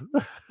club.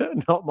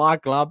 Not my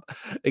club.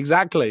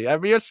 Exactly.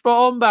 You're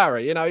spot on,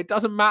 Barry. It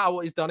doesn't matter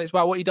what he's done. It's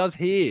about what he does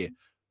here.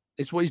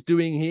 It's what he's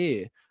doing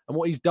here. And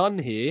what he's done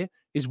here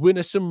is win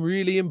us some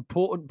really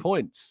important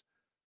points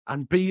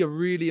and be a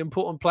really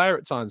important player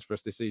at times for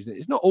us this season.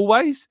 It's not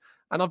always.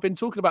 And I've been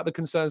talking about the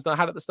concerns that I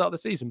had at the start of the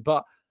season,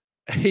 but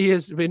he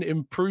has been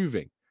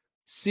improving,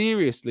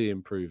 seriously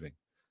improving.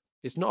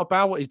 It's not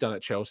about what he's done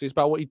at Chelsea. It's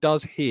about what he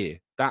does here.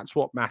 That's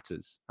what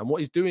matters. And what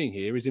he's doing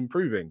here is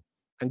improving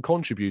and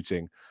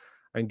contributing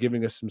and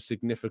giving us some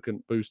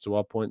significant boost to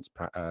our points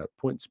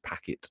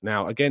packet.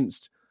 Now,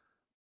 against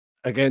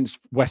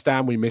West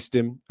Ham, we missed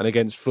him. And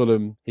against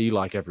Fulham, he,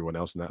 like everyone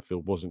else in that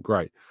field, wasn't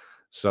great.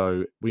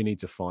 So we need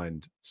to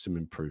find some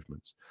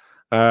improvements.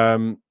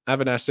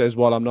 Avinash says,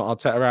 while I'm not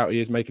Arteta out, he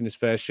is making his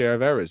fair share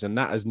of errors. And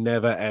that has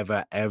never,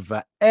 ever,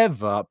 ever,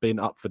 ever been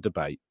up for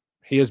debate.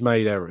 He has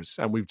made errors,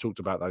 and we've talked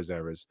about those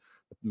errors.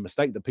 The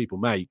mistake that people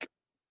make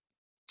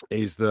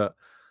is that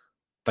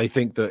they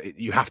think that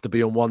you have to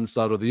be on one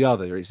side or the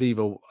other. It's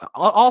either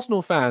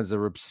Arsenal fans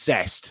are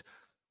obsessed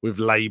with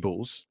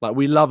labels. Like,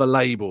 we love a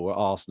label at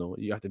Arsenal.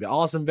 You have to be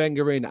Arsene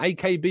Wenger in,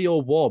 AKB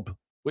or Wob.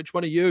 Which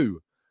one are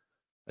you?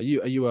 Are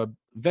you a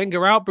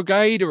Wenger out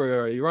brigade,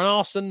 or are you an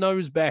Arsene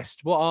knows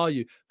best? What are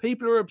you?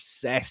 People are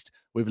obsessed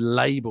with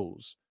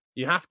labels.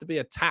 You have to be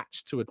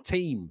attached to a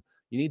team.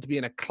 You need to be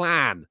in a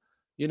clan.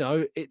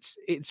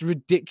 It's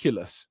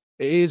ridiculous.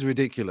 It is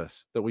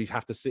ridiculous that we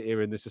have to sit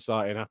here in this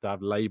society and have to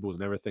have labels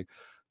and everything.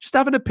 Just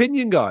have an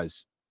opinion,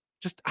 guys.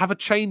 Just have a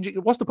change.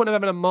 What's the point of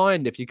having a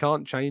mind if you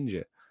can't change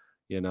it?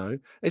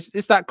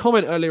 It's that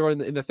comment earlier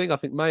on in the thing. I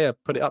think Maya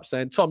put it up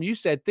saying, Tom, you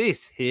said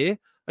this here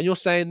and you're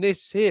saying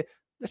this here.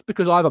 That's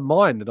because I have a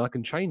mind and I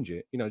can change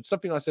it.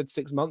 Something I said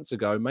 6 months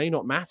ago may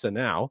not matter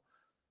now.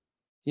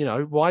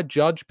 why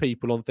judge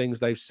people on things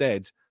they've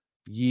said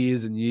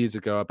years and years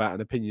ago about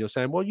an opinion? You're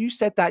saying, well, you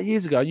said that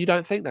years ago and you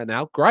don't think that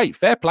now. Great,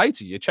 fair play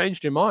to you. You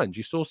changed your mind.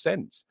 You saw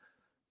sense.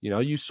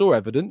 You saw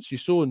evidence. You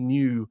saw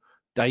new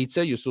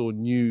data. You saw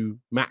new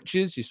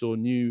matches. You saw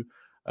new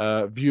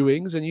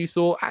viewings, and you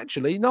thought,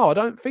 actually, no, I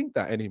don't think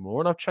that anymore,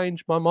 and I've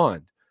changed my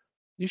mind.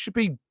 You should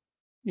be,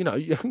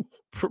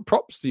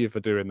 props to you for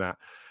doing that.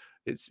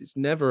 It's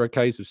never a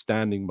case of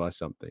standing by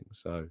something.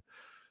 So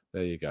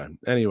there you go.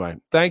 Anyway,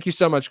 thank you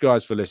so much,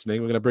 guys, for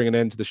listening. We're going to bring an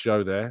end to the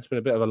show there. It's been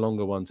a bit of a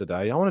longer one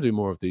today. I want to do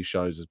more of these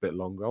shows a bit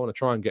longer. I want to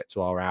try and get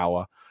to our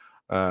hour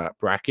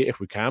bracket if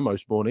we can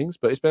most mornings.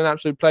 But it's been an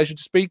absolute pleasure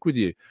to speak with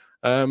you.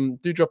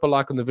 Do drop a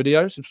like on the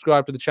video,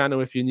 subscribe to the channel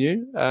if you're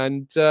new,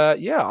 and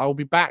I'll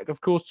be back, of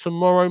course,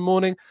 tomorrow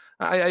morning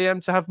at 8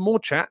 a.m. to have more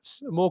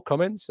chats, more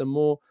comments, and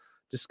more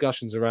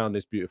discussions around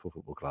this beautiful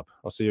football club.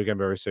 I'll see you again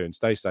very soon.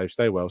 Stay safe,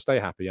 stay well,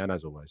 stay happy, and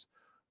as always,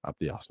 up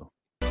the Arsenal.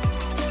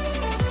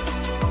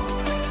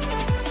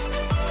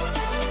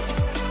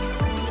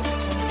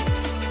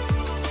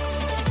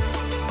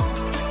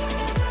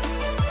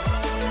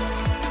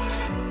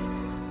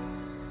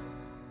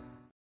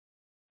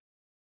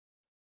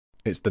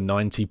 It's the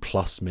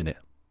 90-plus minute.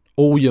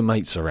 All your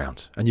mates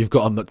around, and you've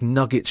got a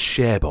McNuggets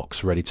share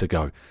box ready to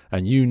go,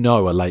 and you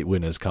know a late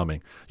winner's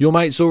coming. Your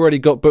mate's already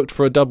got booked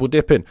for a double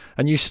dipping,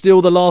 and you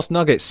steal the last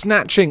nugget,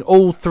 snatching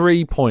all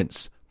 3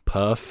 points.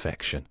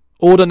 Perfection.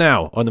 Order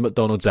now on the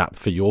McDonald's app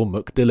for your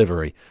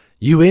McDelivery.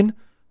 You in?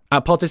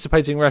 At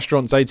participating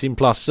restaurants,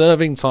 18+,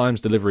 serving times,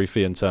 delivery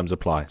fee and terms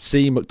apply.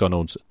 See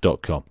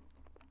mcdonalds.com.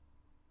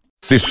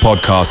 This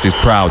podcast is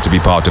proud to be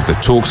part of the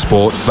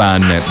TalkSport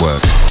Fan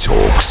Network.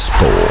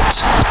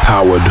 TalkSport.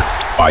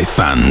 Powered by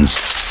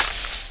fans.